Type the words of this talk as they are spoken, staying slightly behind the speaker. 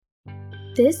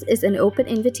This is An Open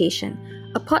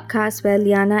Invitation, a podcast where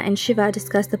Liana and Shiva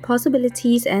discuss the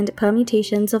possibilities and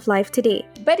permutations of life today.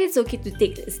 But it's okay to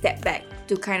take a step back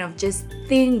to kind of just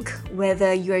think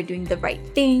whether you are doing the right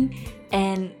thing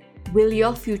and will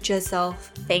your future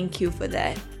self thank you for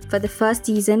that. For the first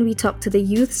season, we talk to the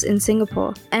youths in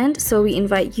Singapore, and so we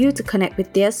invite you to connect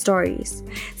with their stories.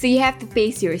 So you have to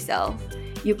pace yourself.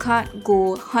 You can't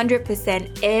go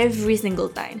 100% every single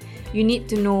time. You need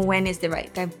to know when is the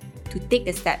right time to take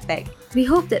a step back. We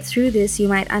hope that through this you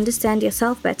might understand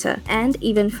yourself better and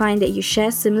even find that you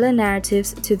share similar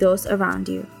narratives to those around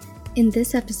you. In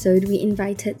this episode, we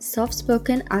invited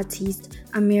soft-spoken artist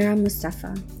Amira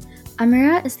Mustafa.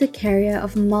 Amira is the carrier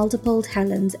of multiple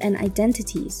talents and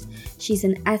identities. She's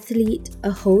an athlete,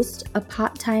 a host, a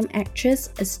part-time actress,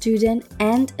 a student,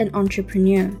 and an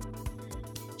entrepreneur.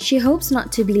 She hopes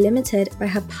not to be limited by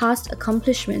her past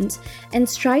accomplishments and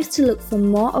strives to look for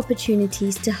more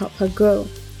opportunities to help her grow.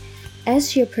 As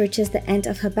she approaches the end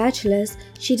of her bachelor's,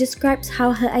 she describes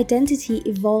how her identity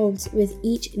evolves with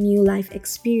each new life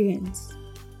experience.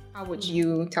 How would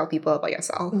you tell people about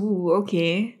yourself? Ooh,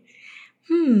 okay.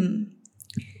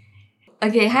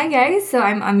 Okay, hi guys. So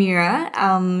I'm Amira.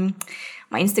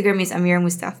 My Instagram is Amira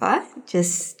Mustafa.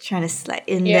 Just trying to slide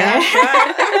in there.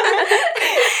 Sure.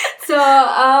 So,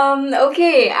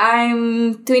 okay,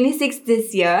 I'm 26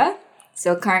 this year.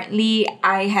 So currently,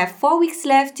 I have 4 weeks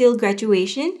left till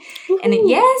graduation. Woohoo. And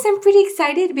yes, I'm pretty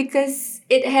excited because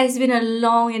it has been a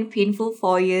long and painful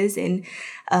 4 years in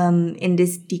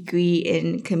this degree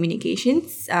in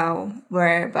communications,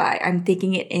 whereby I'm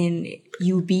taking it in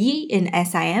UB in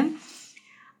SIM.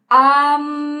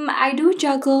 I do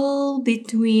juggle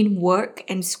between work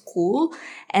and school,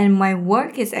 and my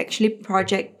work is actually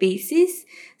project basis.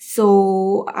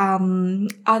 So,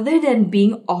 other than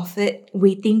being offered,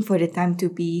 waiting for the time to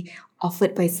be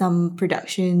offered by some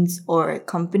productions or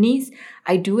companies,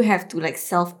 I do have to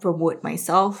self-promote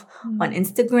myself on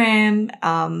Instagram,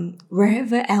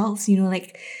 wherever else,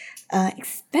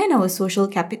 expand our social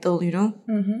capital,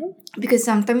 because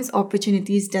sometimes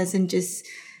opportunities doesn't just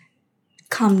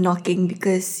come knocking,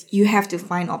 because you have to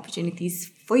find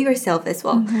opportunities for yourself as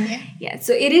well. Yeah,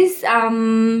 so it is,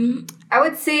 I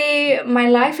would say my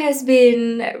life has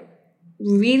been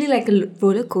really like a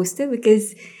roller coaster,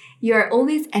 because you're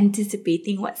always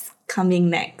anticipating what's coming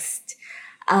next.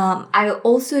 I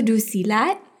also do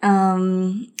Silat.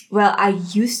 Well, I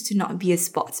used to not be a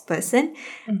sports person,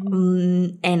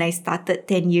 and I started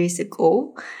 10 years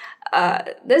ago.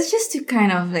 That's just to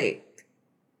kind of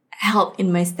help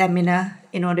in my stamina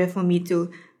in order for me to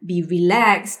be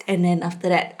relaxed. And then after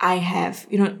that, I have,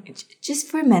 just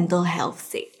for mental health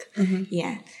sake.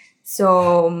 Yeah.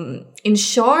 So in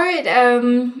short, I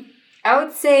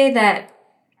would say that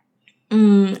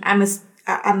I'm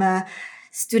a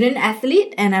student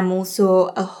athlete, and I'm also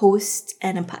a host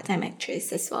and a part-time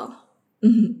actress as well.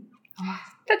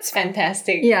 That's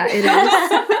fantastic. Yeah, it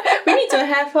is. We need to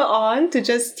have her on to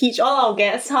just teach all our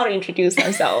guests how to introduce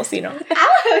themselves,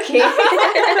 Okay.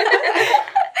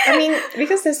 I mean,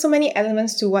 because there's so many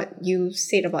elements to what you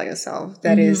said about yourself.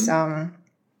 That is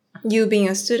you being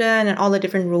a student and all the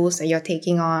different roles that you're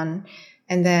taking on.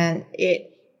 And then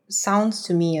it sounds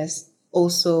to me as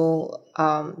also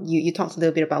you talked a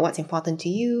little bit about what's important to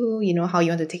you, how you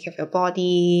want to take care of your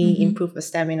body, improve your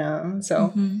stamina.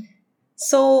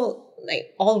 So,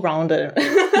 all-rounded.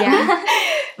 Yeah.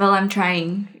 Well, I'm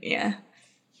trying. Yeah.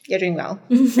 You're doing well.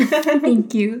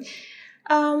 Thank you.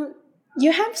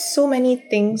 You have so many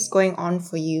things going on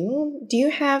for you. Do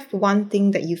you have one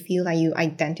thing that you feel like you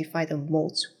identify the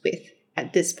most with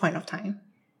at this point of time?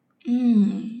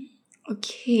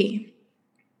 Okay.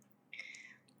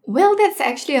 Well, that's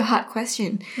actually a hard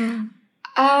question.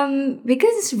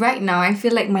 Because right now I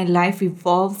feel like my life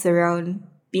revolves around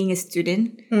being a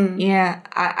student. Yeah,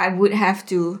 I would have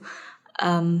to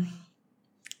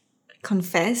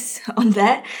confess on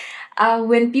that.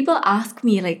 When people ask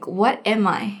me what am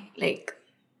I?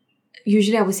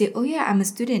 Usually I would say, oh yeah, I'm a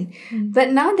student.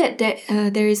 But now that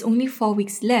there is only 4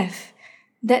 weeks left,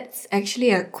 that's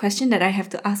actually a question that I have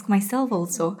to ask myself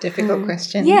also. Difficult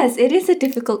question. Yes, it is a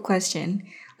difficult question.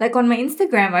 On my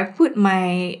Instagram, I put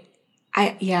I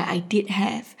did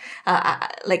have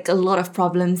a lot of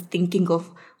problems thinking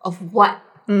of what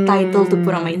title to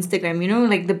put on my Instagram.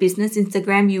 The business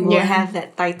Instagram, you will have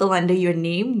that title under your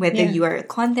name, whether you are a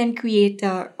content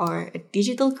creator or a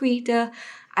digital creator,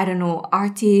 I don't know,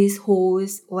 artist,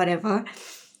 host, whatever.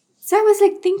 So I was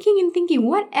thinking,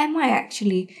 what am I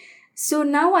actually? So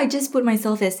now I just put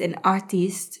myself as an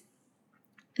artist,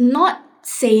 not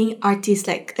saying artist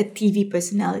like a TV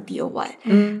personality or what,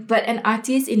 but an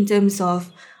artist in terms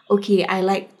of, okay, I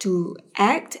like to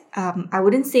act. I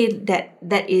wouldn't say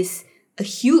that is a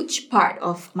huge part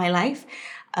of my life.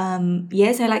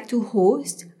 Yes, I like to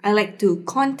host. I like to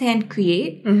content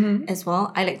create as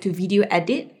well. I like to video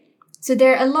edit. So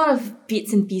there are a lot of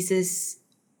bits and pieces.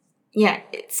 Yeah,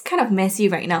 it's kind of messy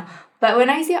right now. But when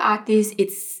I say artist,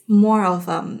 it's more of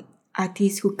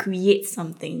artist who creates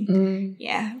something.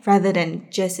 Yeah, rather than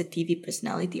just a TV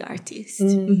personality artist.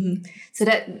 So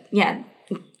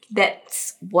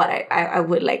that's what I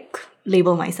would like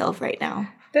label myself right now.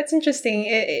 That's interesting.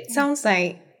 It sounds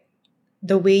like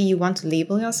the way you want to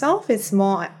label yourself is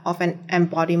more of an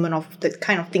embodiment of the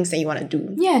kind of things that you want to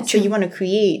do. Yeah, So you want to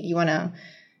create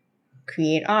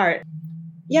art.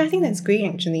 Yeah, I think that's great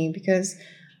actually, because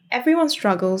everyone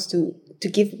struggles to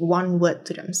give one word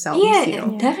to themselves.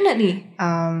 Definitely.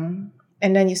 And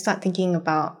then you start thinking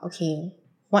about, okay,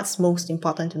 what's most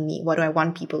important to me? What do I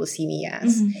want people to see me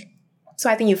as? So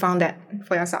I think you found that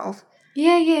for yourself.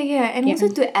 Yeah. And also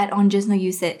to add on, just now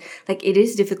you said, like, it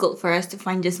is difficult for us to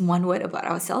find just one word about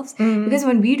ourselves. Because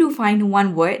when we do find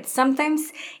one word,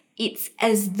 sometimes it's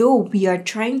as though we are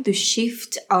trying to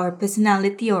shift our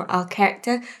personality or our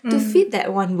character to fit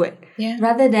that one word. Yeah.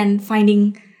 Rather than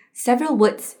finding several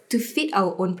words to fit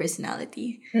our own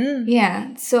personality.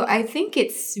 Yeah. So I think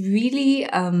it's really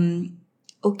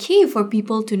okay for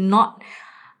people to not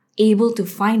able to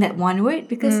find that one word,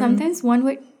 because sometimes one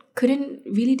word couldn't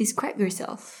really describe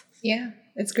yourself. Yeah,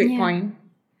 that's a great point.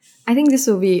 I think this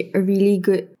will be a really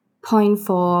good point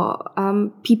for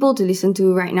people to listen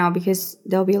to right now, because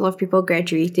there'll be a lot of people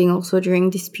graduating also during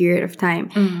this period of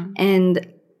time. And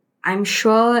I'm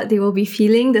sure they will be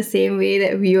feeling the same way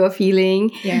that we were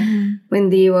feeling when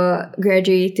they were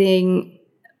graduating.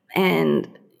 And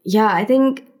yeah, I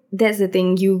think that's the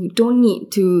thing. You don't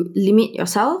need to limit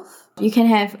yourself. You can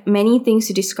have many things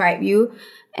to describe you.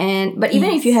 But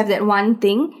even if you have that one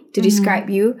thing to describe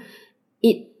you,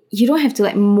 you don't have to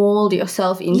like mold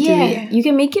yourself into it. You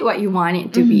can make it what you want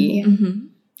it to be.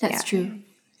 That's true.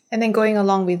 And then going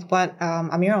along with what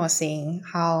Amira was saying,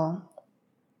 how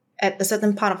at a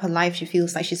certain part of her life she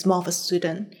feels like she's more of a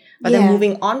student, but then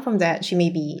moving on from that she may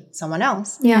be someone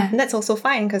else. And that's also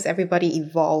fine, because everybody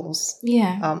evolves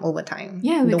over time.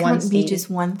 We can't be just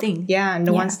one thing.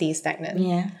 No one stays stagnant.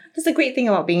 That's the great thing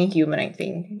about being human, I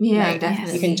think.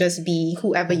 Definitely. You can just be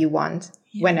whoever you want,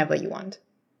 whenever you want.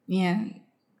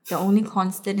 The only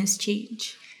constant is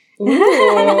change. Ooh.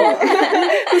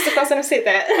 Who's the person who said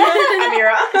that?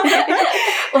 Amira.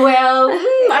 Well,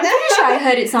 I'm pretty sure I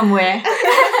heard it somewhere.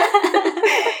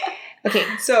 Okay,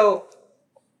 so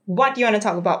what do you want to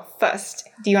talk about first?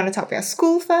 Do you want to talk about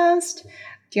school first?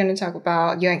 Do you want to talk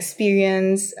about your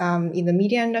experience in the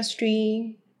media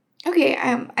industry? Okay,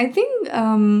 I think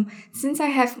since I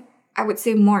have, I would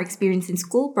say, more experience in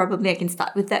school, probably I can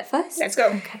start with that first. Let's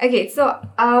go. Okay, so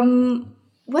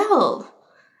well,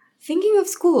 thinking of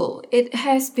school, it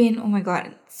has been, oh my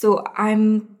god. So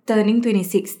I'm turning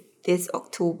 26 this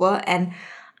October and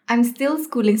I'm still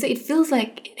schooling. So it feels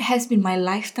like it has been my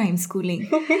lifetime schooling.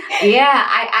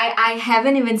 I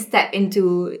haven't even stepped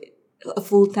into a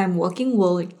full-time working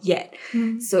world yet.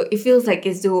 So it feels like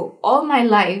as though all my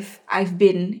life I've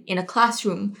been in a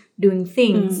classroom doing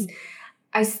things.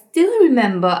 I still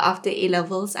remember after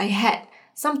A-levels, I had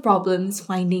some problems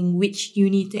finding which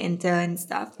uni to enter and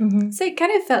stuff. So it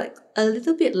kind of felt a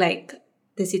little bit like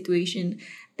the situation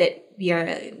that we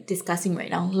are discussing right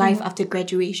now, life after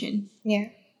graduation.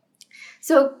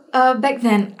 So back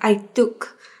then, I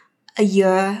took a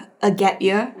gap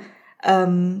year,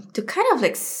 to kind of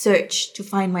like search to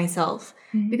find myself.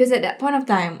 Because at that point of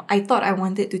time, I thought I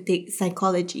wanted to take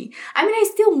psychology. I mean, I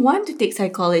still want to take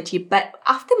psychology, but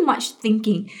after much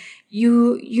thinking,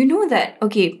 you know that,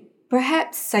 okay,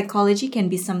 perhaps psychology can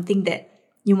be something that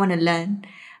you want to learn.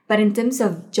 But in terms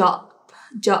of job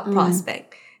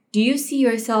prospect, do you see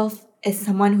yourself as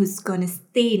someone who's going to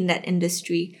stay in that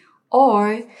industry?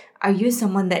 Or are you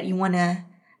someone that you want to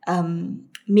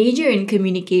major in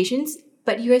communications,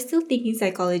 but you are still taking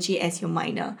psychology as your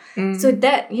minor? So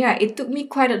that, it took me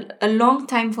quite a long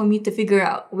time for me to figure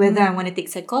out whether I want to take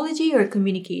psychology or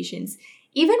communications.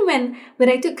 Even when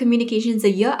I took communications a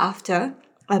year after,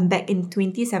 back in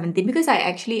 2017, because I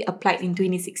actually applied in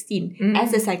 2016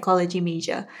 as a psychology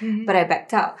major, but I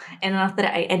backed out. And after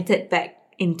that, I entered back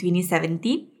in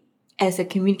 2017 as a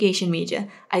communication major.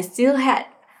 I still had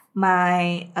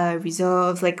my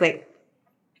reserves, like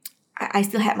I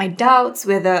still had my doubts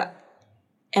whether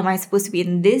am I supposed to be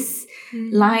in this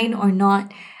line or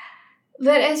not.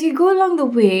 But as you go along the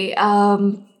way,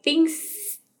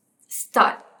 things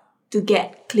start to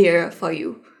get clearer for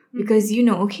you. Because you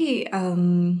know, okay,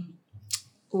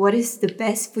 what is the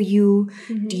best for you?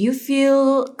 Do you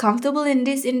feel comfortable in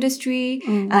this industry,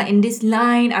 in this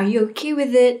line? Are you okay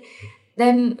with it?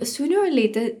 Then sooner or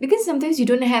later, because sometimes you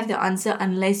don't have the answer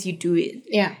unless you do it.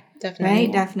 Yeah, definitely.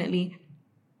 Right? Definitely.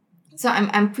 So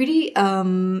I'm pretty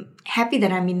happy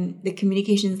that I'm in the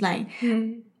communications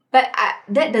line. But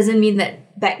that doesn't mean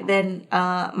that back then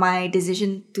my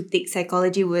decision to take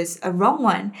psychology was a wrong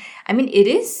one. I mean, it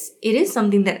is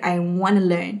something that I want to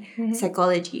learn,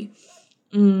 psychology.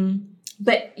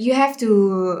 But you have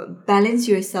to balance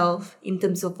yourself in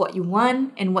terms of what you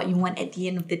want and what you want at the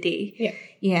end of the day. Yeah.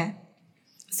 Yeah.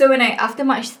 So when after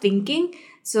much thinking,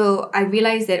 so I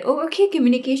realized that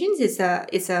communications is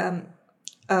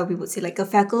we would say like a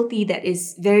faculty that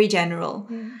is very general.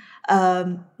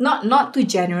 Not too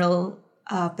general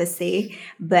per se,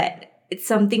 but it's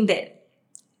something that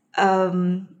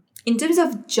in terms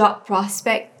of job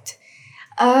prospect,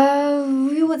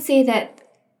 we would say that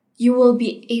you will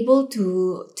be able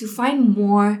to find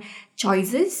more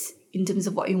choices in terms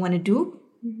of what you want to do.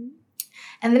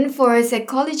 And then for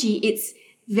psychology, it's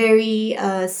very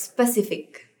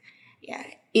specific. Yeah.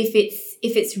 If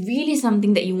it's really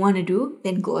something that you want to do,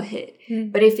 then go ahead.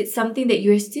 But if it's something that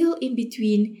you're still in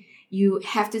between, you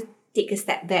have to take a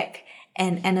step back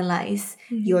and analyze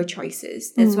your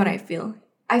choices. That's what I feel.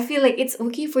 I feel like it's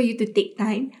okay for you to take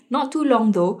time, not too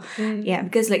long though. Yeah,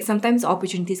 because like sometimes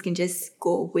opportunities can just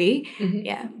go away.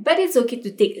 Yeah, but it's okay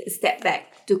to take a step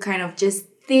back to kind of just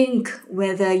think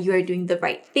whether you are doing the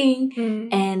right thing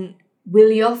and will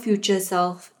your future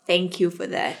self thank you for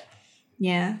that.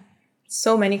 Yeah.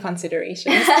 So many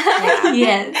considerations.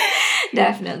 Yes,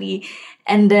 definitely.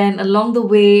 And then along the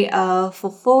way, for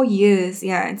 4 years,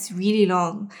 yeah, it's really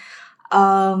long.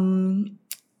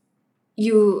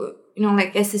 You know,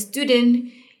 like as a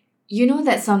student, you know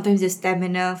that sometimes your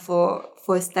stamina for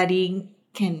studying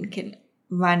can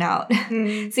run out.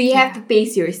 So you have to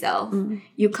pace yourself.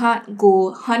 You can't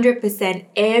go 100%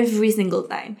 every single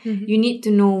time. You need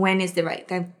to know when is the right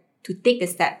time to take a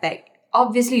step back.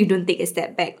 Obviously, you don't take a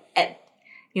step back at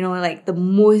like the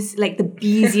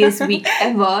busiest week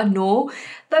ever, no.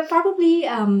 But probably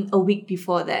a week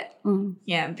before that.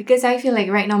 Yeah, because I feel like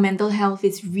right now mental health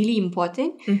is really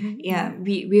important. Yeah,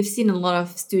 we've seen a lot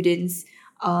of students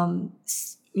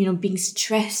being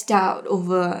stressed out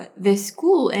over their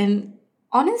school, and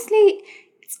honestly,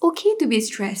 it's okay to be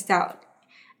stressed out.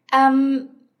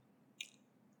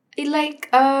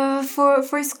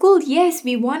 For school, yes,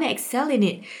 we want to excel in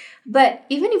it. But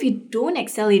even if you don't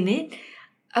excel in it,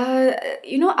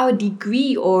 our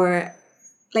degree or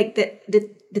like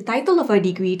the title of our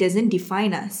degree doesn't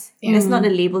define us. That's not a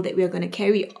label that we're going to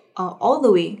carry all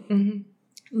the way.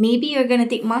 Maybe you're going to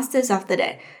take masters after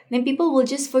that. Then people will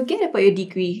just forget about your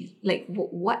degree, like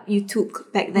what you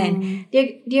took back then.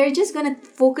 They're just going to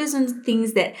focus on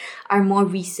things that are more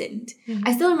recent.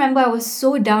 I still remember I was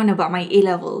so down about my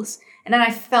A-levels. And then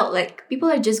I felt like people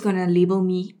are just going to label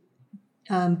me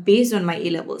based on my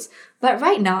A-levels. But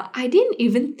right now, I didn't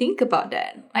even think about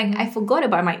that. Like, I forgot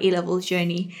about my A-levels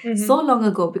journey so long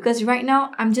ago because right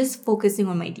now, I'm just focusing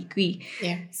on my degree.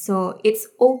 Yeah. So, it's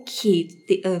okay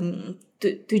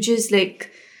to just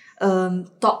like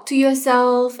talk to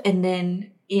yourself and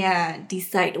then,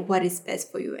 decide what is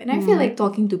best for you. And I feel like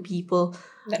talking to people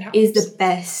is the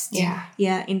best.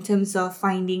 Yeah, in terms of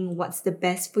finding what's the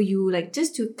best for you, like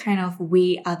just to kind of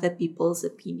weigh other people's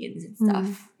opinions and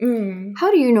stuff.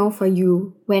 How do you know for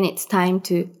you when it's time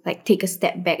to like take a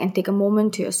step back and take a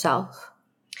moment to yourself?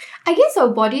 I guess our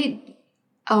body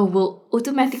will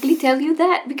automatically tell you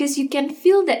that because you can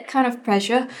feel that kind of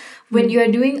pressure when you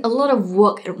are doing a lot of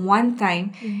work at one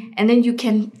time, and then you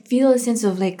can feel a sense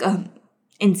of like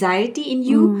anxiety in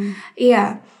you.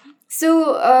 Yeah.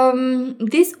 So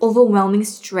this overwhelming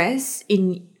stress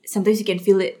sometimes you can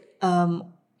feel it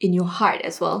in your heart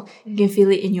as well. You can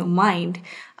feel it in your mind.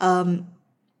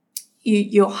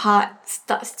 Your heart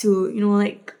starts to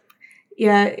like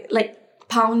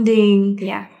pounding.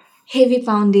 Yeah. Heavy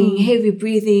pounding, heavy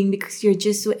breathing because you're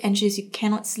just so anxious you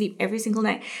cannot sleep every single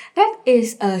night. That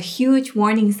is a huge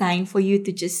warning sign for you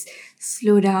to just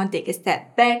slow down, take a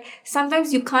step back.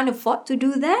 Sometimes you can't afford to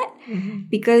do that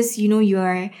because you're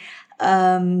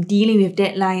dealing with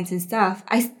deadlines and stuff.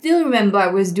 I still remember I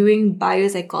was doing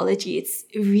biopsychology. It's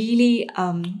really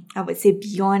I would say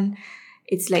beyond,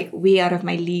 it's like way out of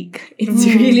my league. It's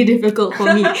really difficult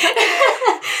for me.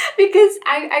 Because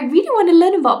I really want to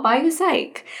learn about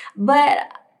biopsych.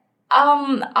 But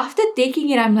after taking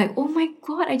it, I'm like, oh my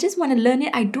God, I just want to learn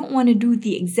it. I don't want to do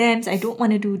the exams. I don't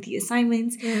want to do the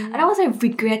assignments. And I was like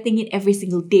regretting it every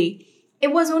single day.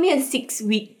 It was only a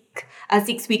 6-week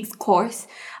 6 weeks course,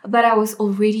 but I was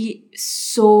already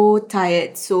so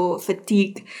tired, so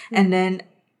fatigued, and then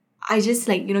I just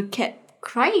like, kept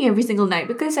crying every single night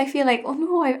because I feel like, oh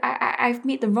no, I've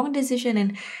made the wrong decision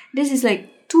and this is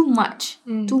like too much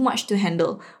to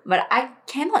handle. But I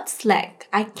cannot slack.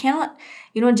 I cannot,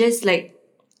 just like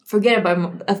forget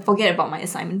about my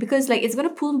assignment because like it's gonna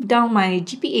pull down my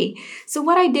GPA. So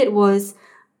what I did was,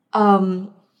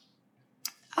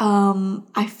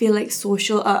 I feel like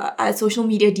social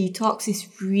media detox is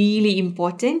really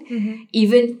important.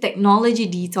 Even technology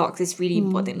detox is really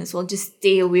important as well. Just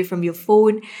stay away from your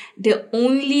phone. The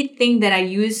only thing that I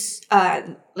use,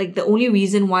 the only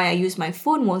reason why I use my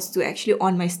phone was to actually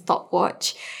on my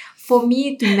stopwatch for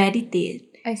me to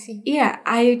meditate. I see. Yeah,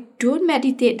 I don't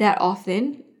meditate that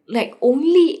often. Like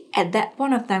only at that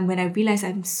point of time when I realize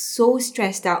I'm so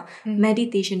stressed out,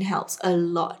 meditation helps a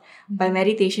lot. By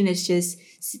meditation, it's just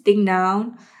sitting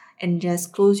down and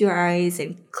just close your eyes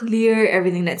and clear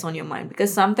everything that's on your mind.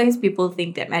 Because sometimes people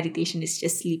think that meditation is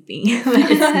just sleeping, but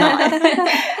it's not.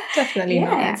 Definitely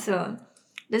not. So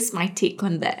that's my take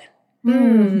on that.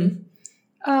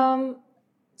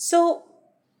 So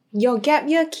your gap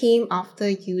year came after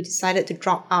you decided to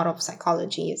drop out of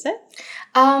psychology, is it?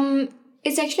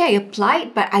 It's actually I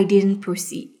applied, but I didn't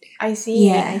proceed. I see.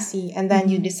 Yeah. I see. And then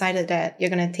you decided that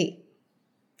you're gonna take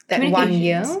that 1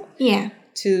 year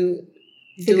to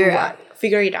Figure it out.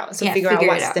 figure out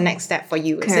what's the next step for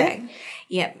you, is it? Correct.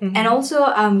 Yeah. And also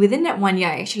within that 1 year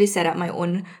I actually set up my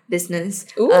own business.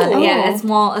 Ooh. A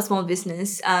small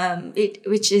business.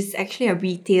 Which is actually a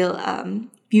retail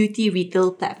beauty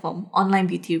retail platform, online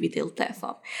beauty retail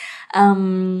platform.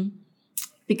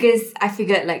 Because I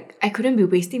figured like I couldn't be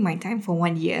wasting my time for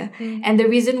 1 year. And the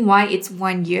reason why it's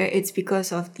 1 year, it's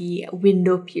because of the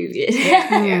window period.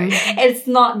 It's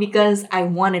not because I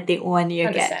want to take 1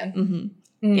 year gap.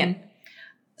 Yeah.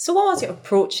 So what was your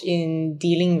approach in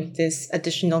dealing with this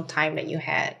additional time that you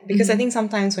had? Because I think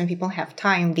sometimes when people have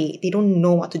time, they don't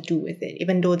know what to do with it,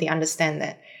 even though they understand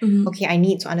that, okay, I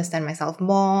need to understand myself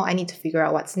more, I need to figure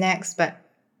out what's next. But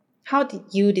how did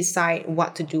you decide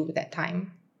what to do with that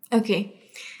time? Okay.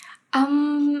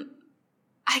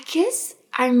 I guess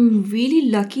I'm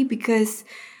really lucky because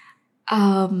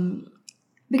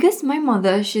my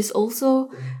mother, she's also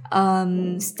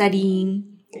studying.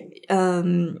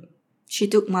 She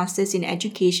took masters in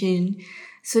education,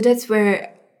 so that's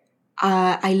where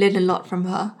I learned a lot from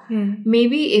her.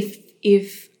 Maybe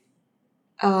if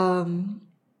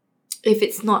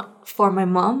it's not for my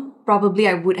mom, probably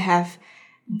I would have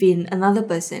been another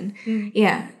person.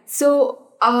 Yeah. So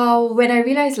when I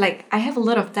realized like I have a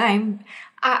lot of time,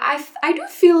 I do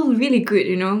feel really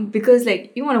good, because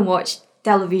like you want to watch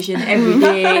television every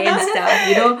day and stuff,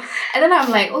 and then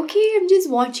I'm like, okay, I'm just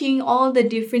watching all the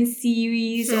different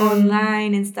series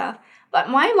online and stuff. But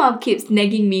my mom keeps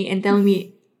nagging me and telling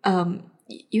me,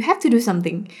 you have to do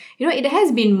something. It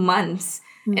has been months,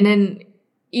 and then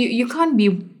you can't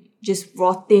be just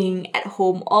rotting at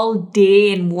home all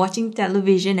day and watching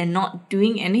television and not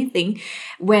doing anything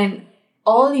when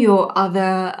all your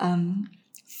other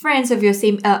friends of the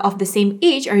same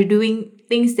age are doing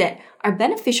things that are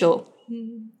beneficial.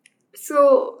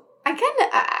 So I kind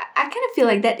of feel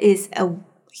like that is a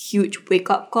huge wake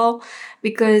up call,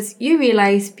 because you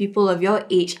realize people of your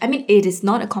age. I mean, it is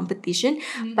not a competition,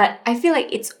 but I feel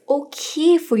like it's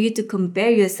okay for you to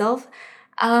compare yourself,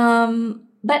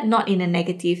 but not in a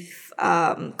negative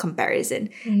comparison.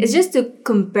 It's just to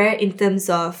compare in terms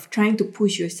of trying to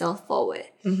push yourself forward.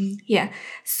 Yeah.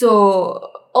 So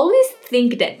always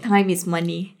think that time is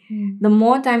money. The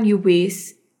more time you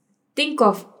waste, think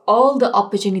of all the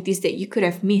opportunities that you could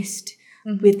have missed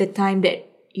with the time that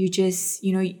you just,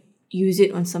 use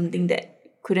it on something that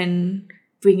couldn't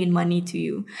bring in money to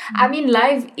you. I mean,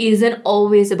 life isn't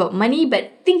always about money,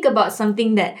 but think about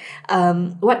something that,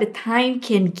 what the time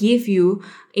can give you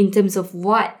in terms of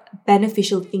what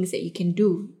beneficial things that you can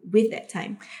do with that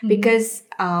time. Because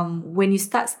when you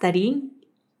start studying,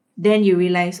 then you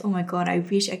realize, oh my God, I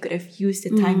wish I could have used the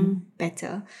time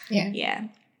better. Yeah.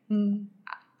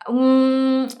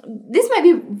 This might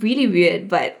be really weird,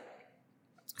 but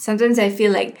sometimes I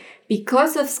feel like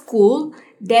because of school,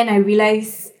 then I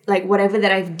realize like whatever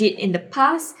that I did in the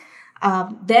past,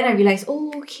 then I realize,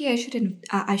 oh, okay, I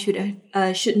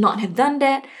should not have done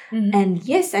that, and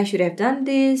yes, I should have done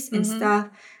this and stuff.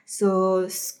 So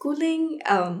schooling,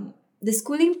 the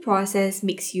schooling process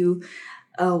makes you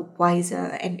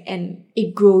wiser and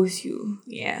it grows you.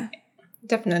 Yeah,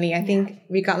 definitely. I think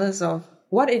regardless of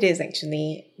what it is,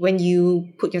 actually, when you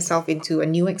put yourself into a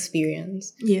new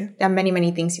experience, there are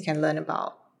many things you can learn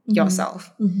about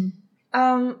yourself.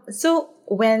 So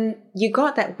when you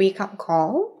got that wake up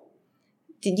call,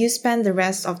 did you spend the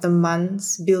rest of the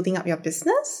months building up your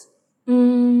business?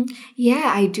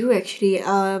 Yeah, I do actually.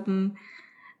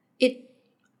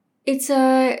 It's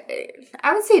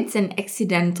I would say it's an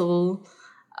accidental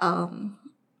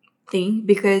thing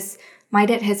because my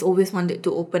dad has always wanted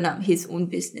to open up his own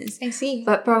business. I see.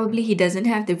 But probably he doesn't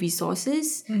have the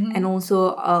resources and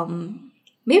also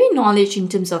maybe knowledge in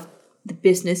terms of the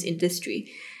business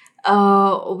industry.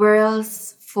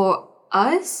 Whereas for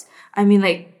us, I mean,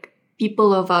 like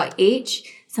people of our age,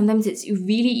 sometimes it's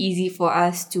really easy for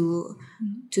us to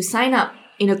sign up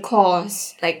in a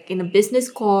course, like in a business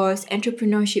course,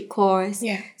 entrepreneurship course.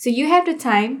 Yeah. So you have the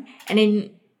time, and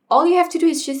then all you have to do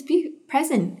is just be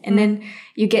present, and then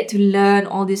you get to learn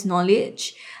all this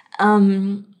knowledge.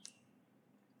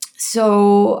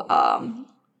 So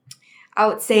I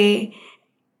would say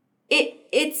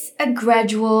it's a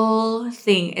gradual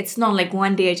thing. It's not like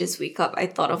one day I just wake up, I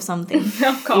thought of something.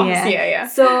 Of course, yeah.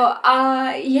 So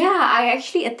I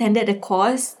actually attended a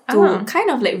course to kind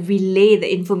of like relay the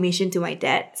information to my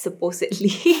dad, supposedly.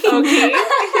 Okay.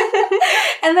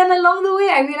 And then along the way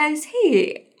I realized,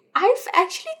 hey, I've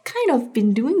actually kind of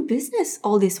been doing business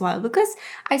all this while because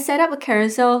I set up a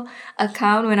Carousel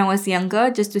account when I was younger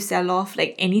just to sell off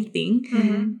like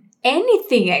anything.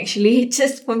 Anything actually,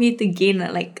 just for me to gain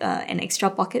an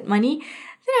extra pocket money.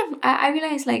 Then I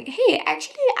realized like, hey,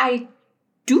 actually I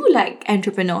do like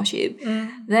entrepreneurship.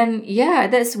 Then yeah,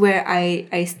 that's where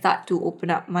I start to open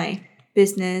up my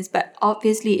business. But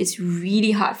obviously it's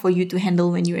really hard for you to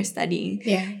handle when you're studying.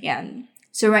 Yeah.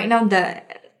 So right now the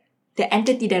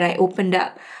entity that I opened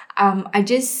up, I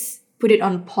just put it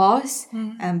on pause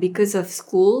because of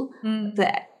school.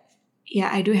 But yeah,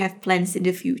 I do have plans in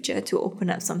the future to open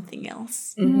up something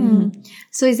else.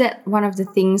 So is that one of the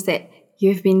things that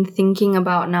you've been thinking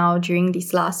about now during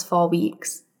these last 4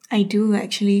 weeks? I do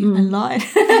actually a lot.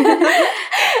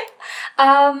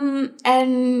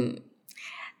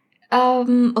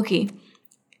 Okay.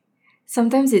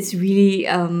 Sometimes it's really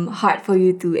hard for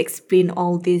you to explain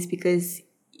all this because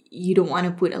you don't want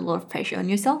to put a lot of pressure on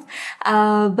yourself.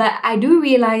 But I do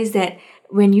realize that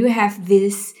when you have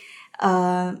this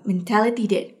mentality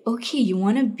that, okay, you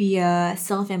want to be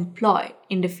self-employed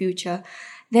in the future,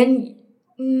 then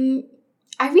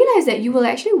I realize that you will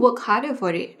actually work harder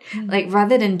for it. Like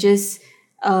rather than just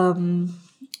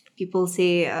people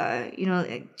say,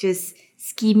 like just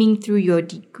scheming through your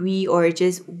degree or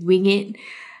just wing it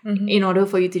in order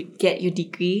for you to get your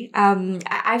degree.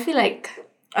 I feel like,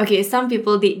 okay, some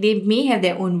people, they may have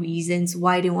their own reasons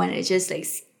why they want to just like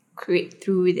create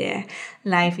through their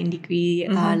life in degree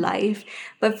life.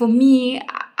 But for me,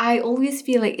 I always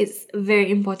feel like it's very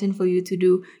important for you to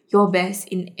do your best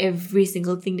in every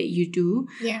single thing that you do.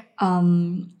 Yeah.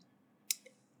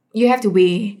 You have to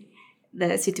weigh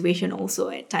the situation also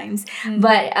at times.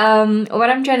 But what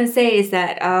I'm trying to say is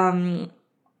that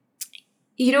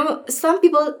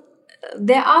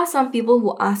there are some people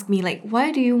who ask me like,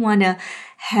 why do you want to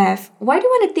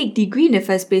take degree in the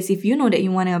first place if you know that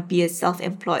you want to be a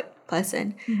self-employed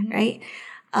person, right?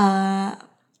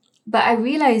 But I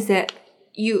realize that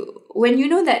when you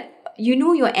know that you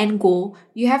know your end goal,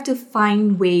 you have to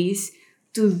find ways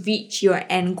to reach your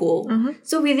end goal.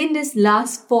 So within this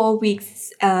last 4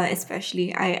 weeks,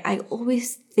 especially, I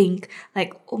always think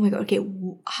like, oh my God, okay,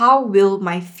 how will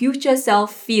my future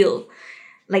self feel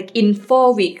like in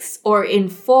 4 weeks or in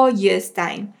 4 years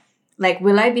time? Like,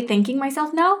 will I be thanking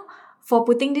myself now for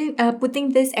putting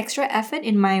this extra effort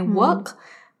in my work?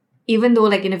 Even though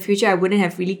like in the future I wouldn't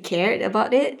have really cared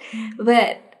about it.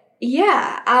 But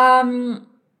yeah,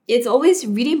 it's always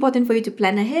really important for you to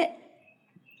plan ahead.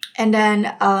 And then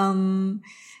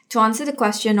to answer the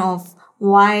question of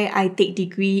why I take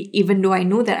degree even though I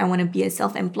know that I want to be a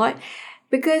self-employed,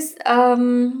 because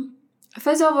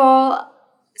first of all,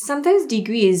 sometimes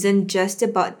degree isn't just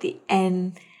about the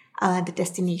end, the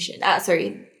destination.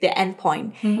 The end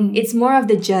point. It's more of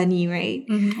the journey, right?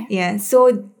 Yeah.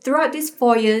 So throughout these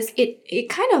 4 years, it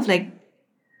kind of like,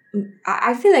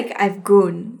 I feel like I've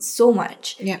grown so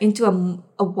much into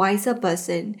a wiser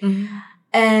person.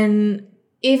 And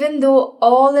even though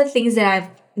all the things that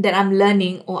I'm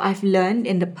learning or I've learned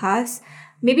in the past,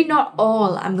 maybe not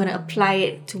all I'm gonna apply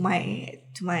it to my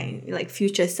like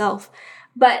future self.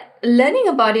 But learning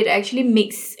about it actually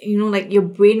makes, like your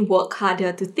brain work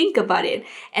harder to think about it.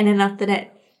 And then after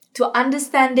that, to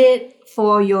understand it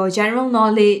for your general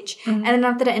knowledge. And then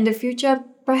after that, in the future,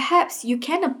 perhaps you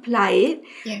can apply it.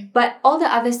 Yeah. But all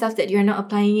the other stuff that you're not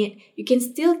applying it, you can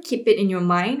still keep it in your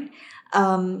mind.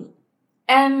 And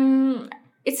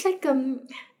it's like,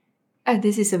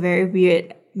 this is a very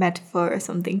weird metaphor or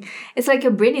something. It's like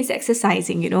your brain is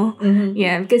exercising,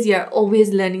 Yeah, because you're always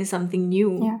learning something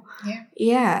new. Yeah.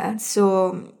 Yeah,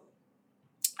 so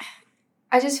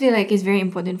I just feel like it's very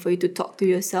important for you to talk to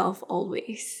yourself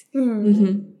always.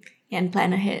 And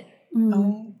plan ahead.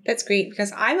 Oh, that's great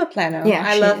because I'm a planner. Yeah,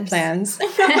 I she love is. plans.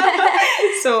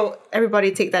 So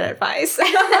everybody take that advice.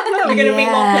 We're going to make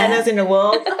more planners in the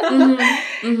world.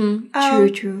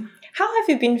 True. How have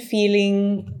you been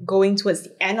feeling going towards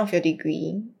the end of your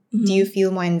degree? Do you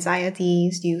feel more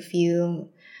anxieties? Do you feel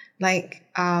like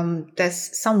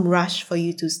there's some rush for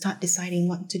you to start deciding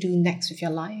what to do next with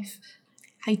your life?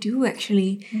 I do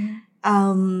actually.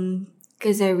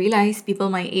 Because I realize people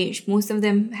my age, most of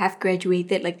them have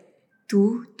graduated like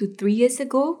 2 to 3 years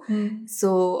ago.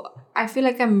 So I feel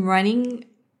like I'm running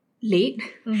late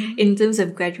in terms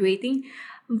of graduating.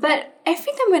 But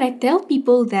every time when I tell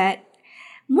people that,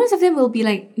 most of them will be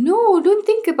like, no, don't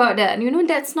think about that.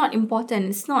 That's not important.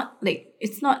 It's not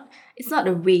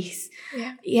a race.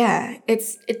 Yeah.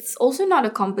 It's also not a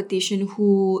competition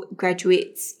who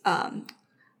graduates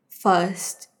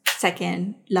first,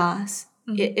 second, last.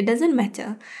 It doesn't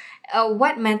matter.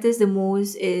 What matters the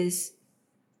most is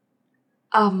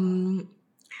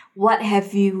what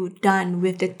have you done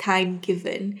with the time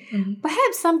given.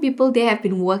 Perhaps some people, they have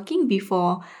been working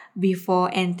before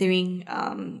entering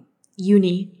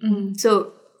uni.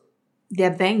 So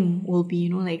their bank will be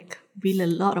like really a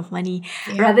lot of money,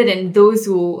 rather than those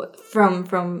who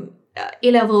from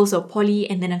A-levels or poly,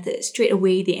 and then after that, straight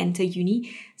away they enter uni.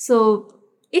 So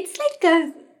it's like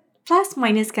a plus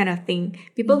minus kind of thing.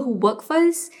 People who work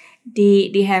first,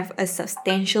 they have a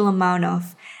substantial amount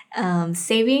of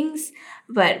savings,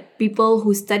 but people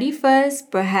who study first,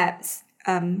 perhaps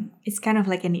it's kind of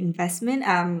like an investment.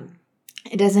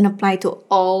 It doesn't apply to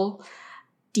all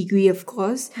degree, of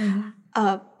course,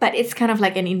 but it's kind of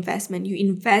like an investment. You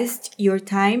invest your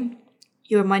time,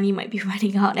 your money might be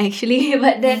running out actually,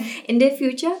 but then in the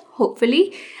future,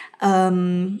 hopefully,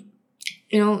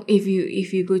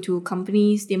 if you go to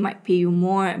companies, they might pay you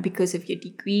more because of your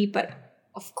degree. But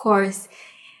of course,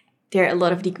 there are a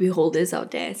lot of degree holders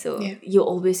out there, so you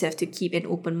always have to keep an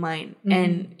open mind.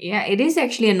 And it is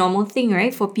actually a normal thing,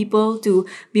 right, for people to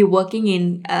be working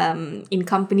in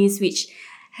companies which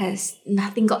has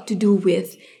nothing got to do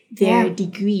with their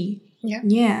degree.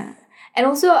 And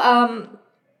also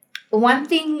one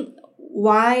thing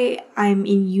why I'm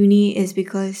in uni is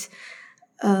because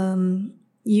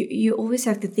you always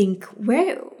have to think,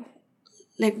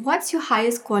 what's your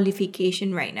highest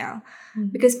qualification right now?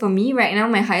 Because for me right now,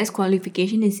 my highest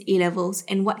qualification is A-levels.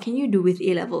 And what can you do with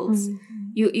A-levels?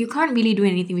 You can't really do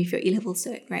anything with your A-level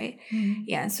cert, right?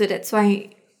 Yeah, so that's why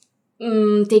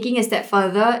taking a step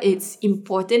further, it's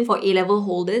important for A-level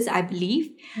holders, I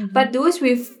believe. But those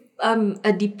with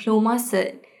a diploma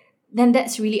cert, then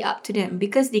that's really up to them,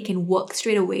 because they can work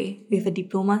straight away with a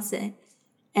diploma cert.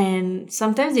 And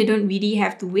sometimes they don't really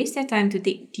have to waste their time to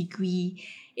take degree.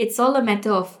 It's all a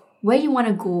matter of where you want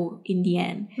to go in the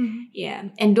end. Yeah.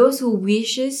 And those who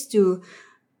wishes to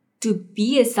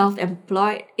be a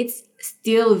self-employed, it's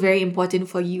still very important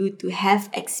for you to have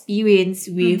experience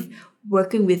with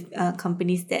working with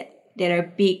companies that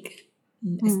are big,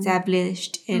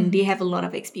 established, and they have a lot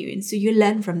of experience. So you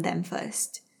learn from them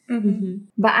first.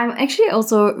 But I'm actually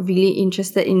also really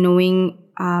interested in knowing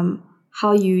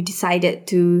how you decided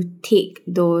to take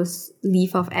those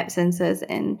leave of absences,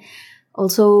 and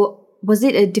also, was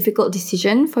it a difficult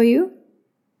decision for you?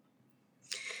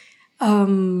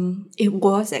 It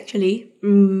was actually.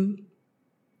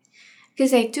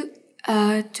 Because I took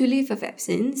 2 leave of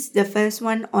absence. The first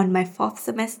one on my 4th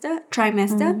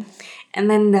trimester, and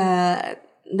then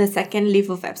the second leave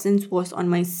of absence was on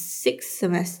my 6th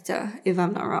semester, if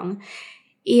I'm not wrong.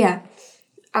 Yeah.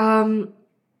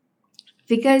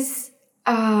 Because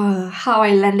how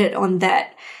I landed on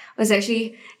that was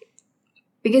actually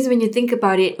because when you think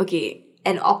about it, okay,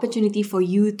 an opportunity for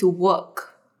you to work.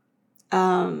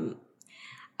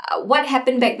 What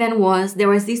happened back then was there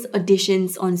was these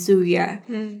auditions on Surya,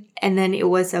 and then it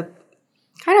was a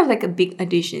kind of like a big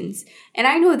auditions. And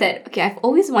I know that, okay, I've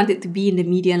always wanted to be in the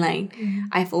media line.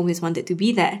 I've always wanted to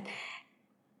be that.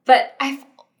 But I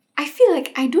feel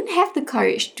like I don't have the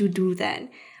courage to do that.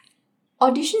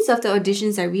 Auditions after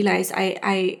auditions, I realized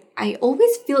I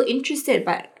always feel interested,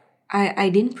 but I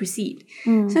didn't proceed.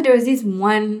 So there was this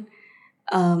one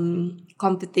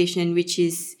competition which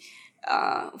is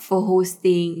for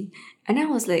hosting, and I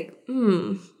was like,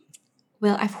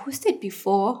 well, I've hosted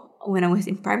before when I was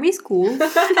in primary school.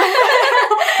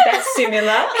 That's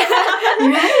similar.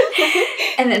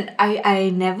 Right? And then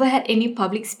I never had any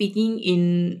public speaking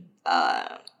in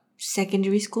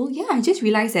secondary school. Yeah, I just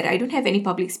realized that I don't have any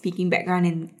public speaking background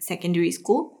in secondary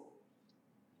school.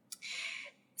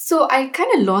 So I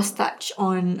kind of lost touch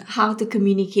on how to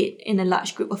communicate in a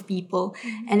large group of people.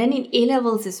 And then in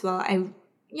A-levels as well,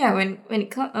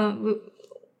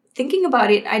 thinking about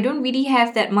it, I don't really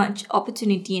have that much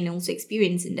opportunity and also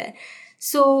experience in that.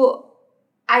 So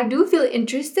I do feel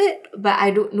interested, but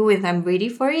I don't know if I'm ready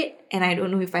for it, and I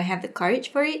don't know if I have the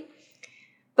courage for it.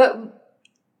 But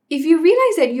if you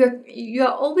realize that you're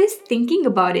always thinking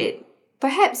about it,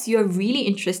 perhaps you're really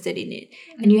interested in it,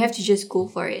 and you have to just go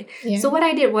for it. Yeah. So what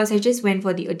I did was I just went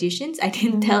for the auditions. I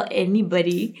didn't tell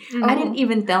anybody. I didn't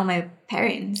even tell my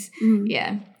parents.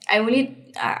 Yeah, I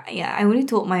only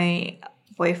told my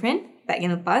boyfriend back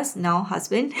in the past, now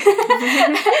husband.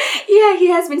 Yeah, he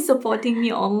has been supporting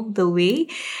me all the way.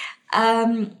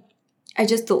 I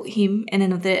just told him, and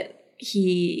then after that,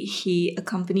 he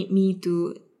accompanied me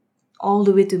all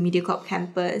the way to MediaCorp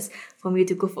campus for me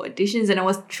to go for auditions, and I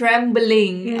was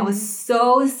trembling. I was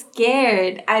so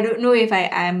scared. I don't know if I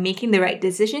am making the right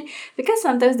decision, because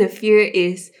sometimes the fear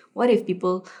is, what if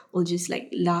people will just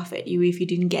like laugh at you if you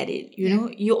didn't get it? You know,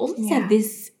 you always have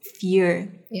this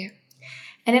fear. Yeah.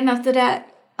 And then after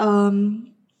that,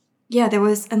 there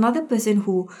was another person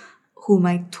whom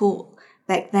I told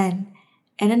back then,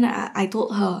 and then I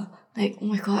told her, like, oh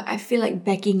my god, I feel like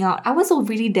backing out. I was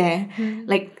already there,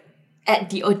 like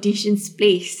at the auditions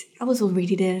place. I was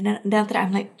already there, and then after that,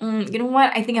 I'm like, you know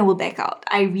what? I think I will back out.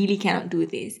 I really cannot do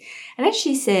this. And then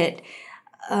she said,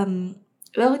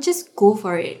 well, just go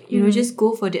for it. You know, just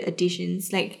go for the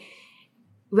auditions. Like,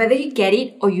 whether you get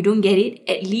it or you don't get it,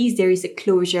 at least there is a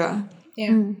closure.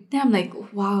 Yeah. Then I'm like,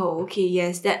 wow, okay,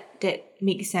 yes, that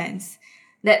makes sense.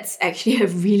 That's actually a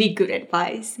really good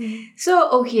advice.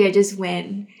 So, okay, I just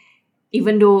went.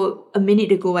 Even though a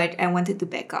minute ago I wanted to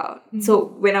back out. So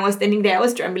when I was standing there, I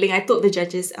was trembling. I told the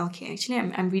judges, okay, actually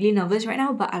I'm really nervous right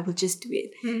now, but I will just do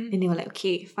it. And they were like,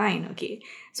 okay, fine, okay.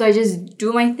 So I just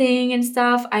do my thing and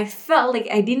stuff. I felt like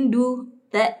I didn't do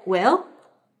that well.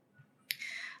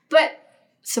 But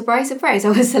surprise, surprise,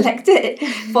 I was selected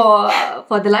for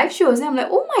the live shows. And I'm like,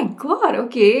 oh my god,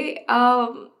 okay.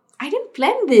 I didn't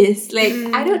plan this. Like,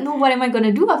 I don't know what am I going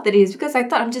to do after this, because I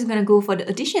thought I'm just going to go for the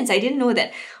auditions. I didn't know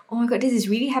that, oh my god, this is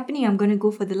really happening. I'm going to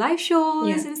go for the live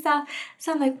shows and stuff.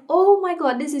 So I'm like, oh my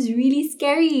god, this is really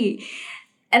scary.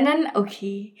 And then,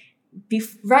 okay,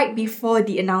 right before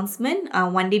the announcement,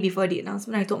 one day before the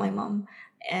announcement, I told my mom,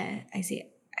 I said,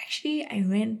 actually, I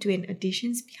went to an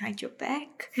auditions behind your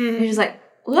back. And she was like,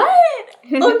 what?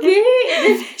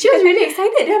 Okay. She was really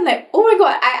excited. And I'm like, oh my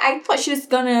god, I thought she was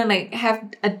gonna like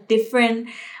have a different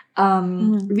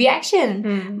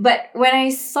reaction. But when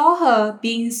I saw her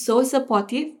being so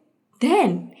supportive,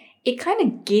 then it kind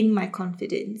of gained my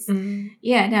confidence.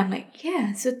 Yeah, and I'm like,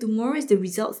 yeah, so tomorrow is the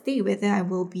results day, whether I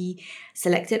will be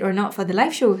selected or not for the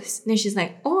live shows. Then she's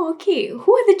like, oh, okay,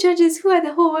 who are the judges? Who are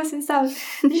the hosts and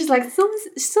stuff? And she's like,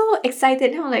 so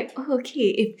excited. And I'm like, oh, okay,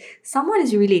 if someone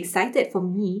is really excited for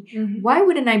me, why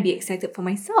wouldn't I be excited for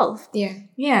myself? Yeah.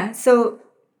 Yeah, so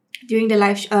during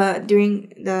the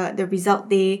during the result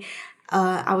day,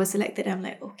 I was selected. I'm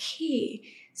like, okay,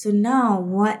 so now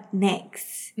what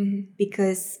next?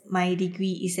 Because my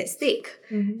degree is at stake.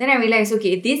 Then I realized,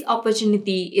 okay, this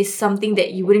opportunity is something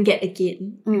that you wouldn't get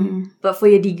again. But for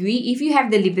your degree, if you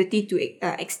have the liberty to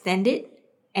extend it,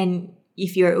 and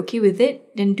if you're okay with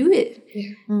it, then do it.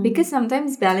 Because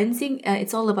sometimes balancing,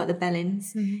 it's all about the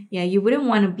balance. Yeah, you wouldn't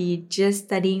want to be just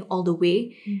studying all the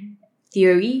way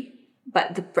theory,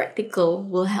 but the practical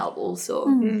will help also.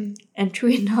 And true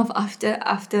enough, after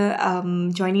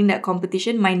joining that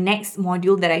competition, my next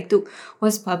module that I took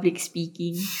was public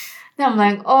speaking. Then I'm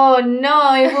like, oh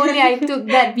no, if only I took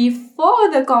that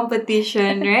before the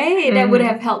competition, right? That would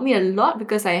have helped me a lot,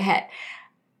 because I had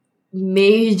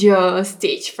major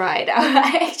stage fright.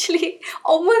 I actually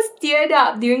almost teared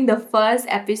up during the first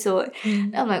episode.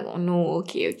 Then I'm like, oh no,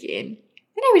 okay. Then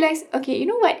I realized, okay, you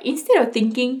know what? Instead of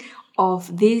thinking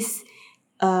of this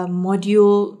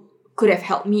module could have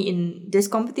helped me in this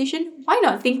competition, why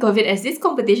not think of it as this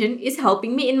competition is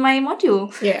helping me in my module?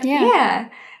 Yeah.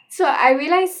 So I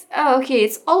realized, okay,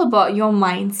 it's all about your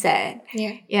mindset.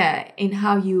 Yeah, in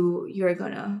how you're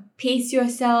gonna pace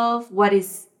yourself, what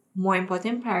is more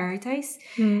important, prioritize.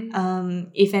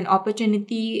 If an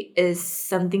opportunity is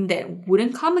something that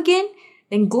wouldn't come again,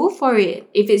 then go for it.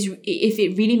 If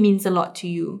it really means a lot to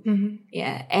you.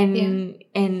 Yeah.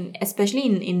 And especially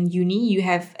in uni, you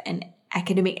have an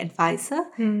academic advisor.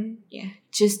 Yeah.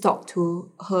 Just talk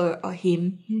to her or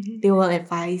him. They will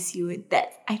advise you.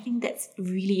 I think that's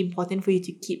really important for you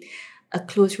to keep a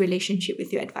close relationship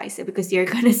with your advisor, because they're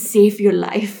gonna save your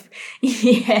life.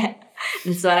 Yeah.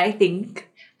 That's what I think.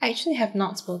 I actually have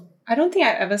not spoken. I don't think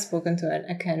I've ever spoken to an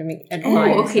academic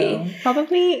advisor. Okay.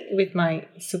 Probably with my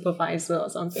supervisor or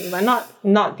something, but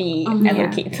not the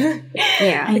advocate.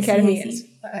 Yeah. I Academic see.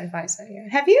 advisor. Yeah.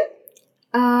 Have you?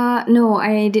 No,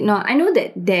 I did not. I know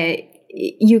that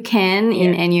you can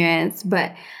in NUS,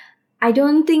 but I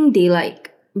don't think they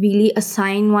like really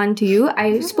assign one to you.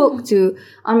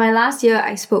 On my last year,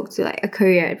 I spoke to like a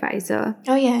career advisor.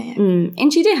 Oh yeah.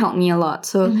 And she did help me a lot.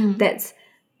 So that's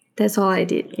all I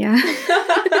did. Yeah.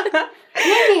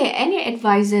 Any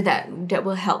advisor that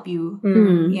will help you.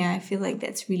 Yeah, I feel like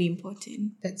that's really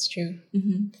important. That's true.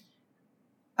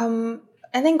 Mm-hmm.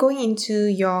 And then going into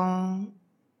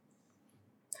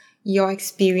your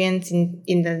experience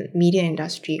in the media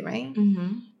industry, right?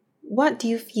 Mm-hmm. What do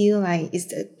you feel like is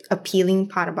the appealing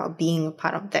part about being a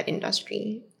part of that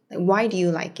industry? Like, why do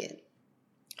you like it?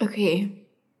 Okay.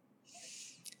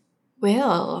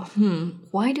 Well,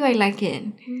 why do I like it?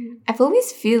 I've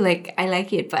always feel like I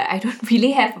like it, but I don't really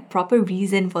have a proper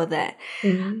reason for that.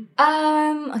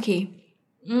 Okay.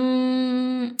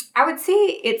 I would say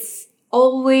it's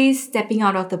always stepping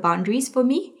out of the boundaries for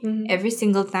me every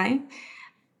single time.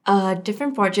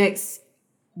 Different projects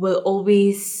will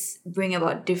always bring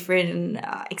about different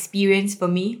experience for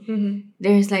me.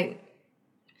 There's like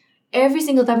every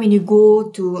single time when you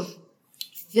go to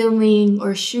filming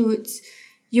or shoots,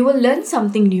 you will learn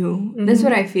something new. That's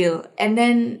what I feel. And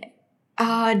then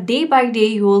day by day,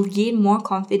 you will gain more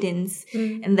confidence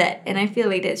in that. And I feel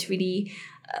like that's really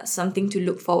something to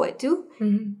look forward to.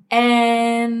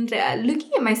 And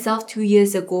looking at myself 2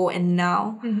 years ago and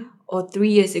now, or 3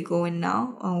 years ago and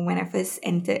now, when I first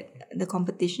entered the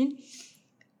competition,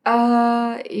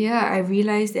 I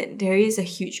realized that there is a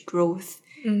huge growth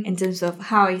in terms of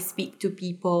how I speak to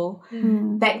people.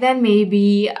 Back then,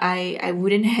 maybe I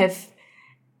wouldn't have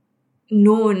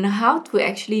known how to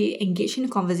actually engage in a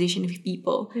conversation with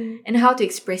people and how to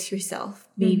express yourself,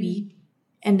 maybe.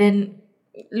 And then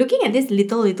looking at this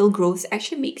little growth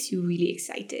actually makes you really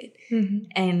excited.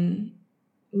 And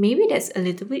maybe that's a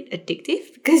little bit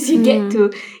addictive because you get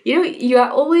to, you are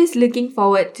always looking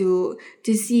forward to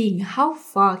seeing how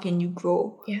far can you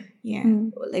grow.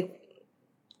 Like,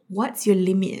 what's your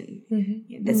limit?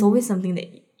 That's always something that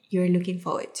you're looking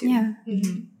forward to.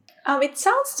 It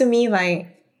sounds to me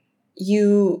like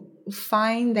you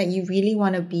find that you really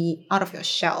want to be out of your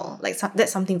shell. Like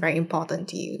that's something very important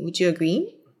to you. Would you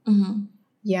agree?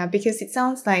 Yeah, because it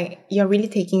sounds like you're really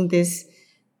taking these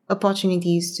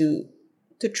opportunities to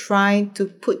try to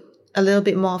put a little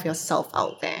bit more of yourself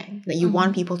out there. That you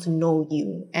want people to know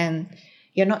you, and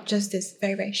you're not just this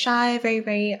very, very shy, very,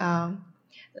 very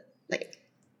like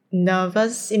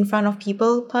nervous in front of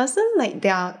people person. Like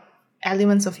there are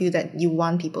elements of you that you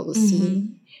want people to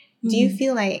see. Do you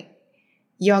feel like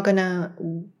you're gonna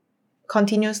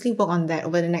continuously work on that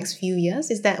over the next few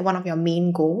years? Is that one of your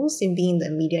main goals in being in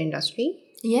the media industry?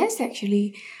 Yes,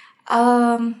 actually.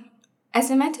 As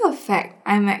a matter of fact,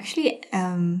 I'm actually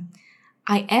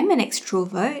I am an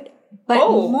extrovert, but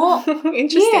more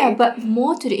interesting. but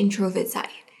more to the introvert side.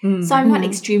 So I'm not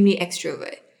extremely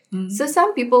extrovert. So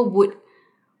some people would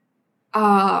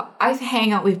I've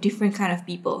hang out with different kind of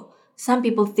people. Some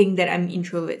people think that I'm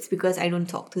introverts because I don't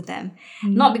talk to them.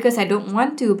 Not because I don't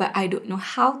want to, but I don't know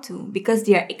how to because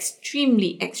they are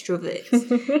extremely extroverts.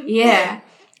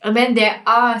 And then there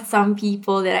are some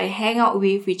people that I hang out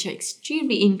with which are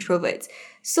extremely introverts.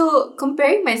 So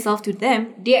comparing myself to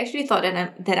them, they actually thought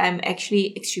that I'm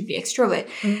actually extremely extrovert.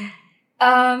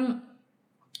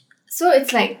 So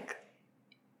it's like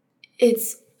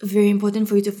it's very important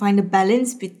for you to find a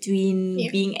balance between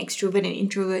being extrovert and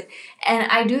introvert. And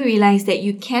I do realize that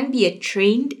you can be a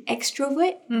trained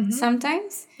extrovert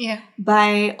sometimes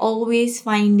by always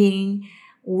finding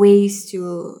ways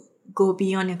to go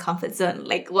beyond your comfort zone,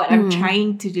 like what I'm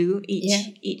trying to do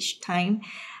each time.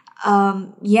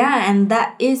 And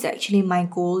that is actually my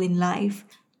goal in life,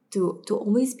 to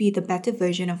always be the better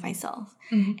version of myself.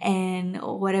 And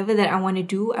whatever that I want to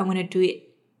do it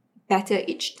better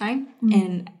each time.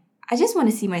 And I just want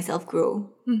to see myself grow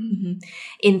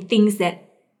in things that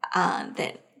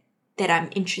I'm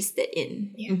interested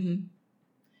in.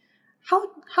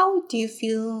 How do you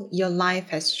feel your life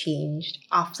has changed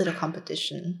after the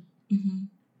competition?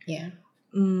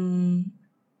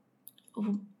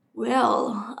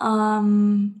 Well,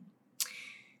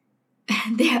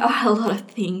 there are a lot of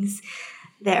things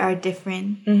that are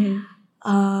different.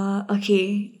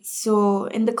 Okay, so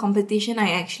in the competition,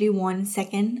 I actually won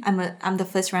second. I'm the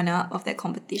first runner-up of that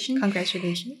competition.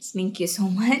 Congratulations. Thank you so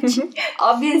much.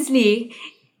 Obviously,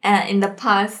 in the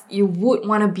past, you would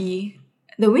want to be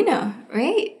the winner,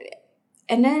 right?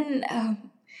 And then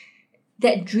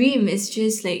that dream is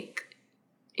just like,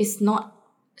 it's not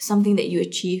something that you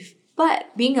achieve.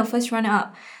 But being a first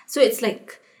runner-up, so it's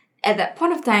like, at that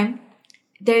point of time,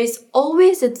 there is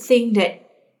always a thing that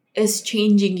is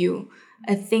changing you,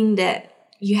 a thing that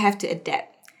you have to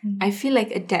adapt. I feel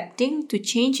like adapting to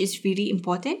change is really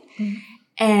important.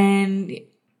 And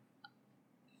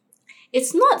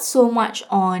it's not so much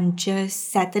on just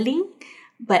settling,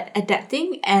 but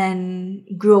adapting and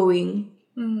growing.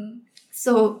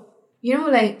 So,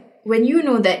 like when you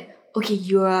know that, okay,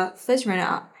 you're first runner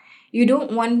up, you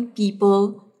don't want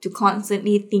people to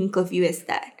constantly think of you as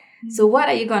that. So what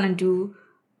are you going to do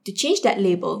to change that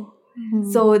label?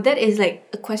 So that is like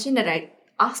a question that I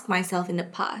asked myself in the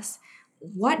past.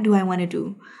 What do I want to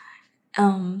do?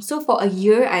 So for a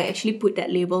year, I actually put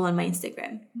that label on my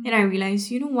Instagram, and I realized,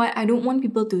 you know what? I don't want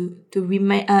people to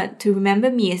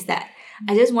remember me as that.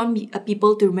 I just want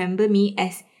people to remember me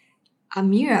as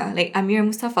Amira, like Amira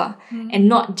Mustafa, and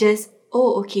not just,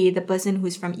 oh, okay, the person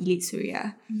who's from Elite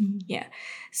Surya. Yeah.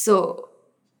 So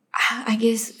I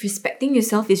guess respecting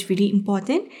yourself is really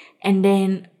important. And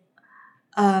then,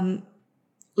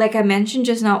 like I mentioned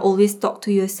just now, always talk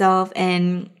to yourself.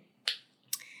 And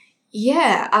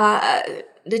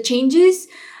the changes,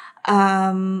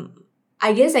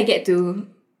 I guess I get to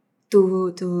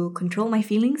control my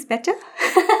feelings better.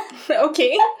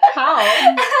 Okay. How?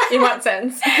 In what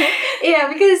sense? Yeah,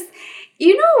 because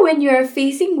when you're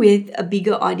facing with a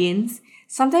bigger audience,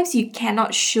 sometimes you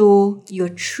cannot show your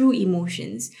true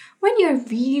emotions. When you're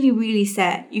really, really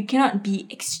sad, you cannot be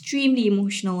extremely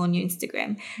emotional on your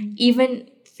Instagram, even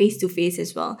face to face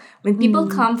as well. When people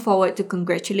come forward to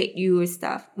congratulate you or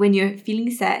stuff, when you're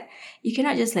feeling sad, you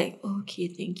cannot just like, oh, okay,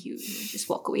 thank you, just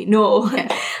walk away. No,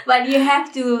 but you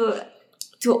have to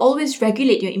always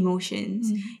regulate your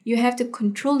emotions. You have to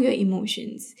control your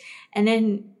emotions, and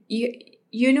then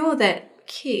you know that,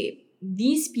 okay,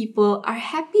 these people are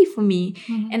happy for me,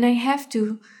 and I have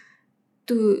to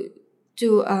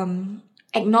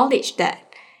acknowledge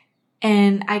that,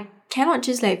 and I cannot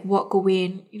just like walk away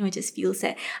and just feel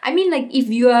sad. I mean, like if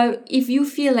you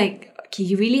feel like, okay,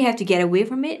 you really have to get away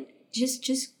from it, just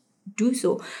do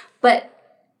so. But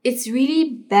it's really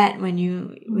bad when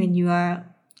you are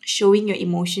showing your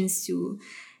emotions to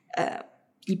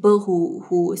people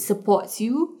who supports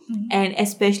you, and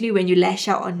especially when you lash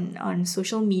out on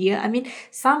social media. I mean,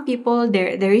 some people,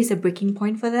 there is a breaking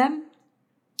point for them.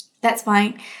 That's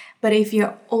fine. But if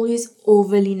you're always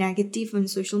overly negative on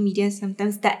social media,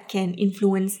 sometimes that can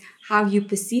influence how you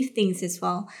perceive things as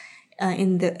well,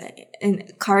 in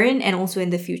current and also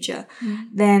in the future.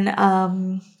 Then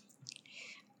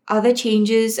other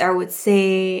changes, I would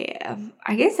say,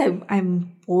 I guess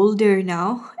I'm older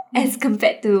now as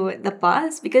compared to the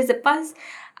past, because the past,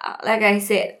 like I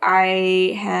said,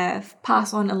 I have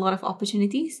passed on a lot of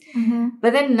opportunities.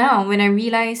 But then now, when I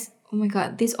realize, oh my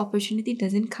God, this opportunity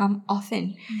doesn't come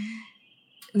often,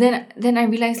 then I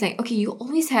realize, like, okay, you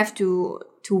always have to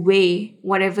weigh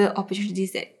whatever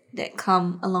opportunities that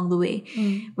come along the way,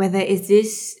 whether is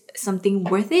this something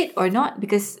worth it or not.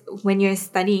 Because when you're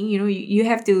studying, you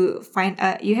have to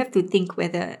you have to think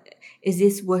whether is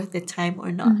this worth the time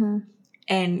or not.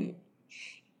 And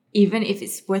even if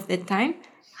it's worth the time,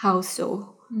 how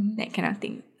so? That kind of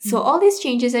thing. So all these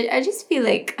changes, I just feel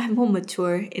like I'm more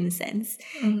mature in a sense.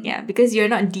 Yeah, because you're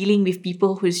not dealing with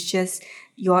people who's just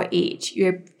your age.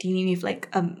 You're dealing with like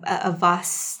a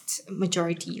vast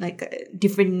majority, like a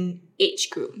different age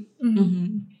group.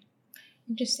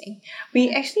 Interesting. We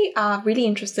actually are really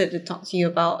interested to talk to you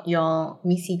about your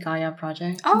Missy Gaia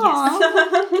project.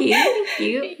 Oh, okay, thank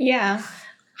you. Yeah.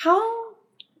 How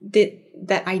did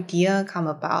that idea come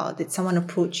about? Did someone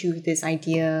approach you with this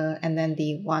idea and then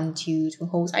they want you to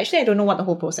host? Actually, I don't know what the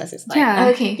whole process is like. Yeah.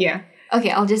 Okay. Yeah.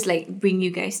 Okay, I'll just like bring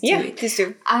you guys to it. Please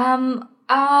do.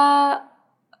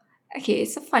 Okay,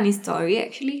 it's a funny story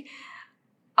actually.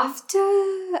 After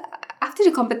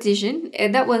the competition,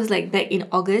 that was like back in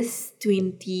August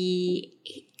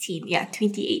 2018. Yeah,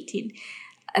 2018.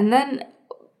 And then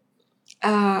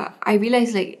I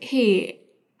realized, like, hey,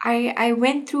 I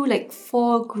went through like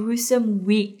 4 gruesome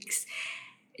weeks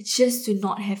just to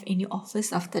not have any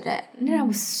offers after that. And then I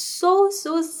was so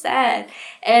sad.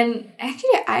 And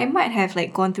actually, I might have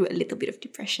like gone through a little bit of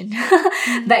depression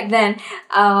back then,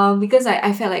 because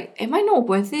I felt like, am I not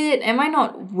worth it? Am I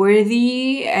not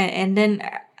worthy? And then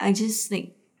I just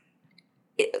like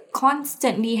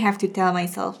constantly have to tell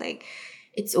myself, like,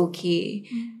 it's okay.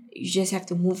 You just have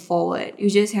to move forward.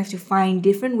 You just have to find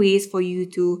different ways for you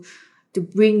to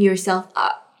bring yourself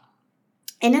up.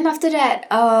 And then after that,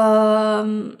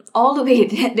 all the way,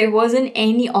 there wasn't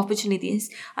any opportunities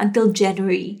until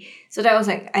January. So that was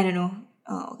like, I don't know,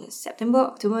 August, September,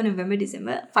 October, November,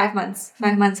 December, 5 months.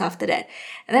 5 months after that.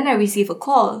 And then I received a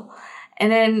call.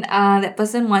 And then that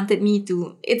person wanted me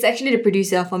to, it's actually the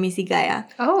producer for Missy Gaia.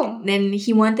 Oh. Then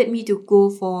he wanted me to go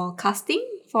for casting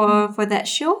for that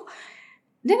show.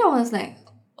 Then I was like,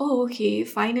 oh, okay,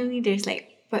 finally there's like,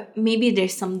 but maybe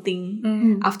there's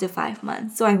something after 5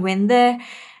 months. So I went there.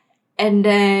 And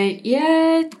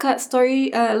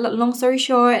long story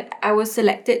short, I was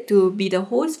selected to be the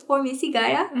host for Missy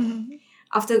Gaia.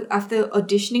 After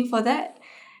auditioning for that,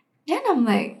 then I'm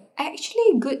like,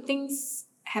 actually good things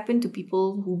happen to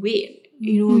people who wait.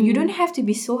 You know, you don't have to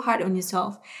be so hard on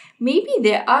yourself. Maybe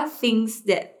there are things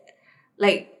that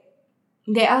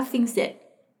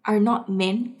are not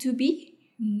meant to be.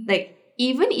 Like,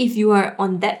 even if you are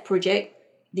on that project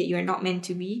that you're not meant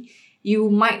to be, you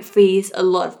might face a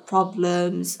lot of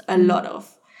problems, a lot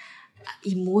of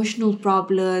emotional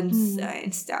problems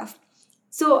and stuff.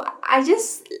 So I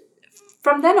just,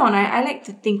 from then on, I like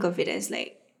to think of it as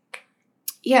like,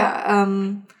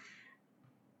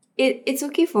 it's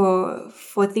okay for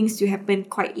things to happen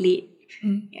quite late.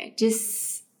 Yeah,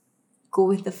 just go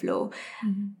with the flow.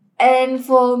 And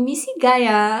for Missy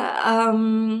Gaia,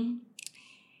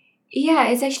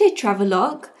 it's actually a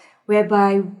travelogue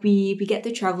whereby we get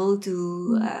to travel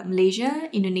to Malaysia,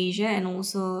 Indonesia, and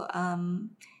also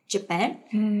Japan.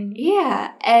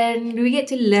 Yeah, and we get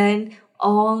to learn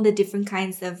all the different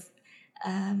kinds of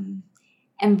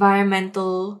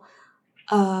environmental,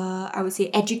 I would say,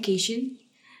 education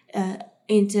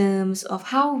in terms of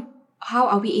how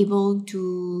are we able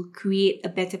to create a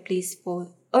better place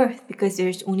for Earth, because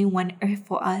there's only one Earth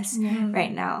for us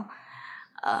right now.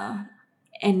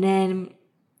 And then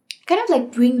kind of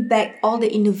like bring back all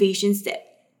the innovations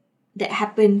that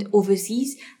happened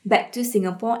overseas back to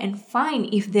Singapore, and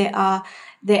find if there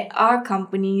are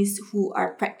companies who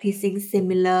are practicing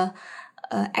similar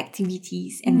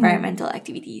activities, environmental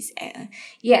activities.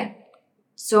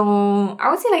 So I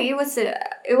would say like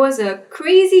it was a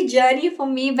crazy journey for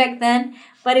me back then,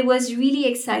 but it was really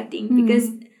exciting because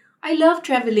I love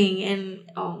traveling, and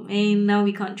oh man, now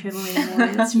we can't travel anymore.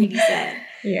 It's really sad.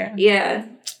 Yeah.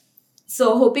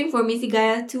 So hoping for Missy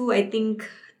Gaia too, I think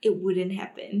it wouldn't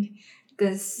happen,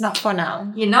 because Not for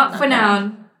now. Yeah, not for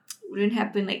now. Wouldn't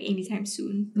happen like anytime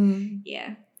soon.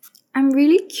 Yeah. I'm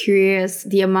really curious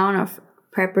the amount of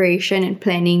preparation and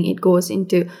planning it goes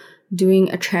into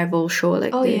doing a travel show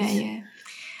like this.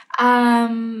 Yeah.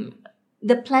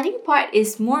 The planning part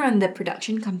is more on the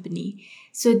production company.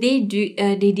 So they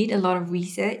did a lot of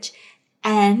research,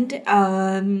 and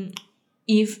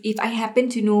if I happen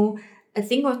to know a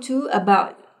thing or two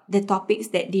about the topics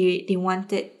that they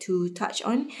wanted to touch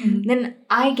on, then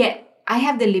I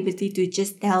have the liberty to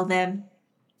just tell them,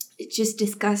 just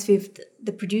discuss with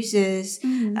the producers,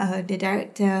 the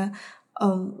director,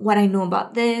 what I know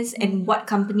about this, and what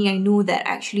company I know that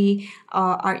actually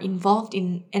are involved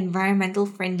in environmental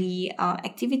friendly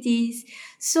activities.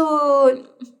 So,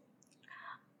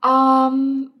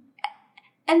 and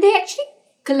they actually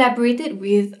collaborated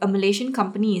with a Malaysian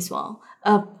company as well,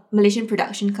 a Malaysian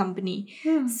production company.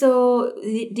 So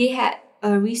they had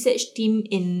a research team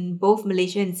in both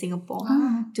Malaysia and Singapore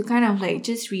to kind of like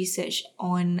just research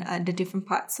on the different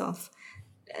parts of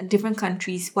different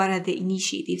countries. What are the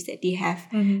initiatives that they have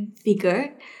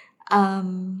figured?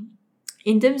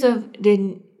 In terms of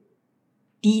the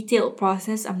detailed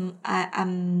process,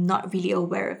 I'm not really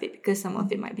aware of it, because some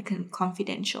of it might be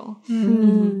confidential.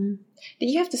 Did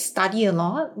you have to study a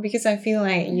lot? Because I feel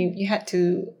like you had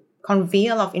to convey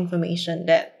a lot of information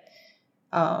that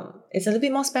it's a little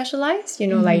bit more specialized,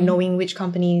 like knowing which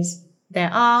companies there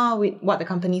are, what the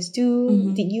companies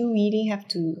do. Did you really have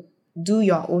to do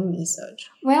your own research?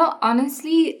 Well,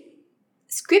 honestly,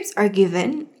 scripts are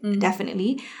given,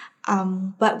 definitely.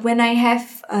 But when I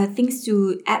have things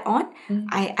to add on,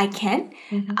 I can.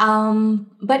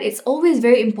 But it's always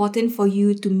very important for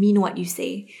you to mean what you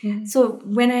say. So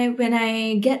when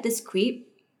I get the script,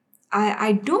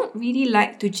 I don't really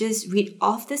like to just read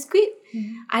off the script.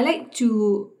 I like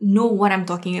to know what I'm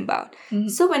talking about.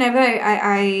 So whenever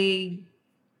I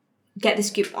get the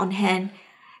script on hand,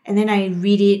 and then I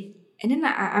read it, and then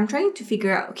I'm trying to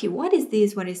figure out, okay, what is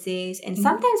this? And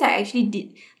sometimes I actually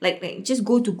did like just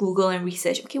go to Google and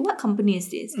research, okay, what company is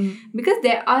this? Because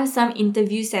there are some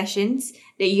interview sessions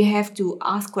that you have to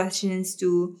ask questions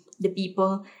to the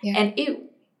people. And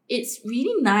it's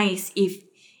really nice if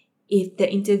the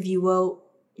interviewer,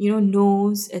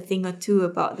 knows a thing or two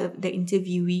about the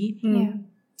interviewee.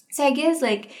 So I guess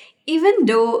like, even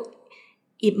though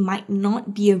it might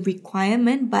not be a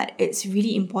requirement, but it's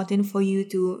really important for you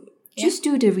to just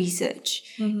do the research.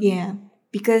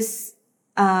 Because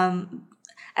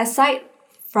aside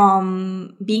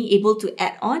from being able to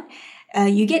add on,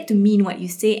 you get to mean what you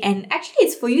say, and actually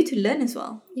it's for you to learn as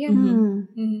well. Yeah.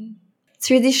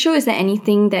 Through this show, is there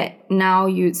anything that now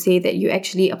you'd say that you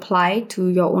actually apply to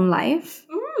your own life?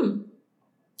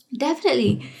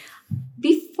 Definitely.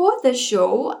 Before the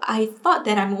show, I thought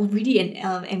that I'm already an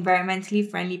environmentally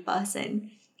friendly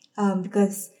person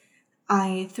because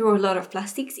I throw a lot of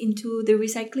plastics into the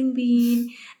recycling bin.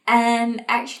 And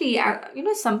actually,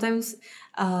 sometimes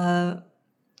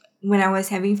when I was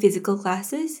having physical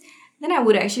classes, then I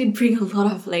would actually bring a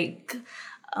lot of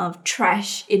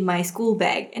trash in my school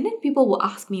bag. And then people will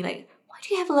ask me like, why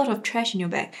do you have a lot of trash in your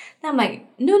bag? Then I'm like,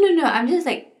 no, I'm just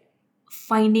like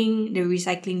finding the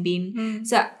recycling bin.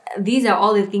 So these are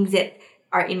all the things that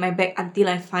are in my bag until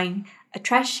I find a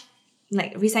trash,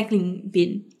 like recycling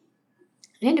bin.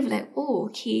 And then they'll be like, oh,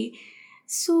 okay,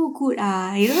 so good.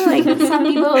 Like some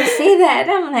people will say that.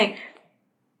 And I'm like,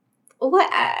 what?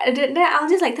 Then I'll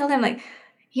just like tell them like,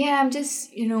 yeah, I'm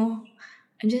just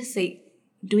like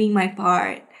doing my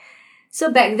part.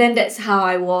 So back then, that's how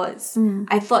I was.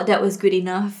 I thought that was good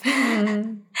enough.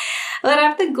 But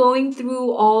after going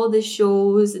through all the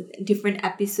shows, different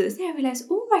episodes, then I realized,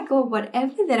 oh my god,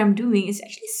 whatever that I'm doing is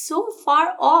actually so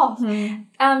far off.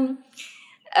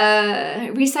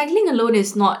 Recycling alone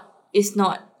is not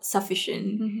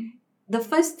sufficient. The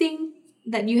first thing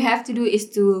that you have to do is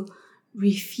to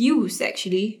refuse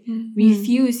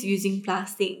using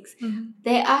plastics.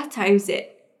 There are times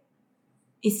that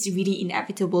it's really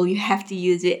inevitable, you have to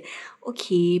use it,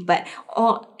 okay, but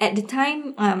at the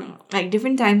time, like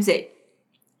different times that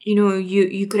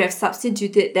you could have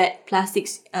substituted that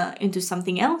plastics into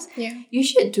something else, you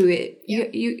should do it.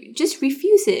 You just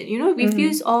refuse it,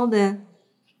 refuse all the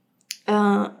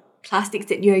plastics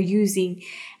that you're using.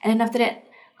 And then after that,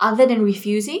 other than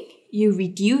refusing, you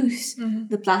reduce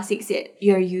the plastics that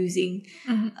you're using.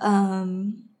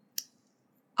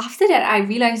 After that, I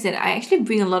realized that I actually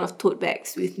bring a lot of tote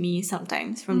bags with me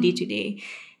sometimes from day to day.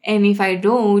 And if I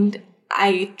don't,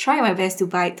 I try my best to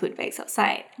buy tote bags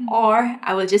outside. Or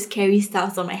I will just carry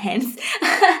stuff on my hands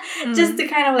just to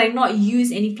kind of like not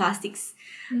use any plastics.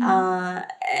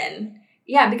 And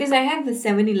yeah, because I have the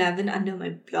 7-Eleven under my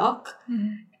block.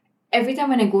 Every time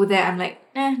when I go there, I'm like,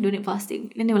 don't need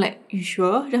plastic. Then they were like, you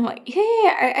sure? Then I'm like,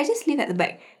 yeah, I just leave at the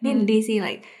back. Then they say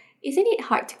like, isn't it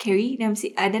hard to carry? Then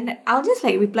I'll just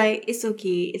like reply, it's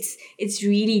okay. It's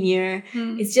really near.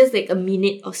 It's just like a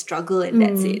minute of struggle and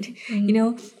that's it.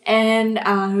 And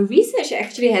research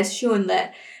actually has shown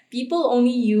that people only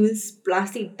use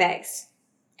plastic bags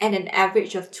at an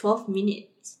average of 12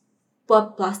 minutes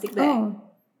per plastic bag.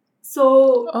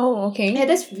 So okay. Yeah,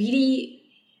 that's really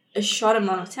a short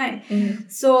amount of time.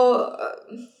 So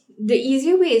the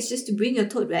easier way is just to bring your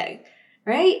tote bag.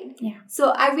 Right? Yeah.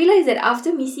 So I realized that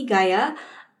after Missy Gaia,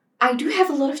 I do have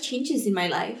a lot of changes in my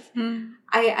life.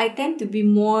 I tend to be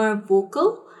more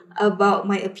vocal about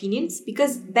my opinions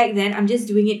because back then I'm just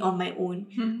doing it on my own.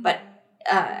 But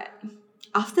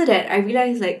after that, I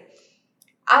realized like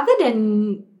other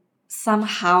than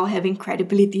somehow having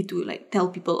credibility to like tell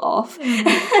people off,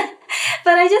 but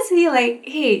I just feel like,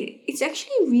 hey, it's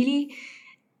actually really,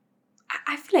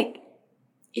 I feel like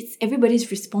it's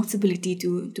everybody's responsibility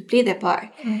to play their part.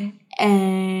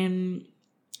 And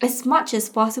as much as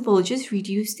possible, just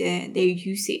reduce their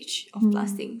usage of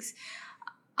plastics.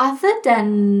 Other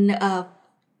than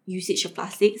usage of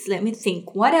plastics, let me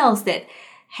think, what else that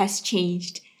has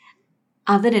changed?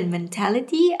 Other than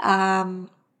mentality, I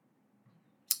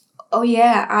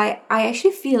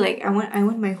actually feel like I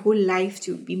want my whole life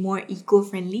to be more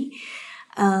eco-friendly.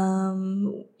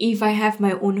 If I have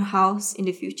my own house in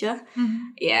the future,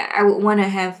 I would want to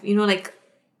have an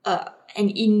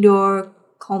indoor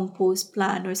compost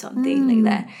plant or something like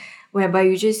that, whereby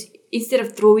you just, instead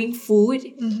of throwing food,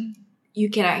 you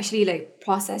can actually like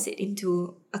process it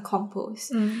into a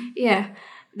compost.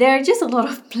 There are just a lot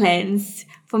of plans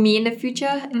for me in the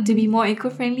future to be more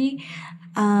eco-friendly,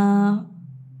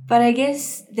 but I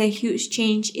guess the huge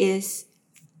change is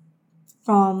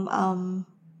from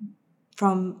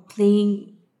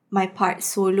playing my part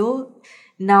solo.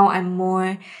 Now I'm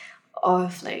more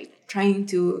of like trying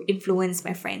to influence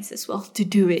my friends as well to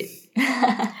do it.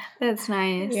 That's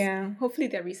nice. Yeah, hopefully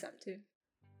they're receptive.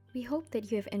 We hope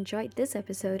that you have enjoyed this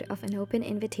episode of An Open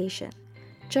Invitation.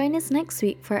 Join us next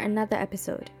week for another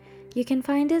episode. You can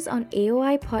find us on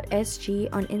AOI Pod SG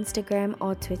on Instagram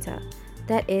or Twitter.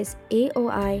 That is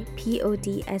AOI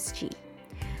PODSG.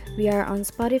 We are on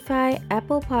Spotify,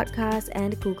 Apple Podcasts,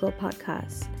 and Google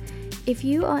Podcasts. If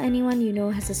you or anyone you know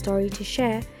has a story to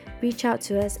share, reach out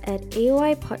to us at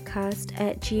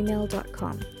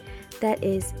aoipodcast@gmail.com. That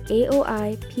is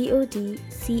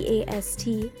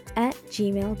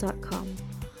aoipodcast@gmail.com.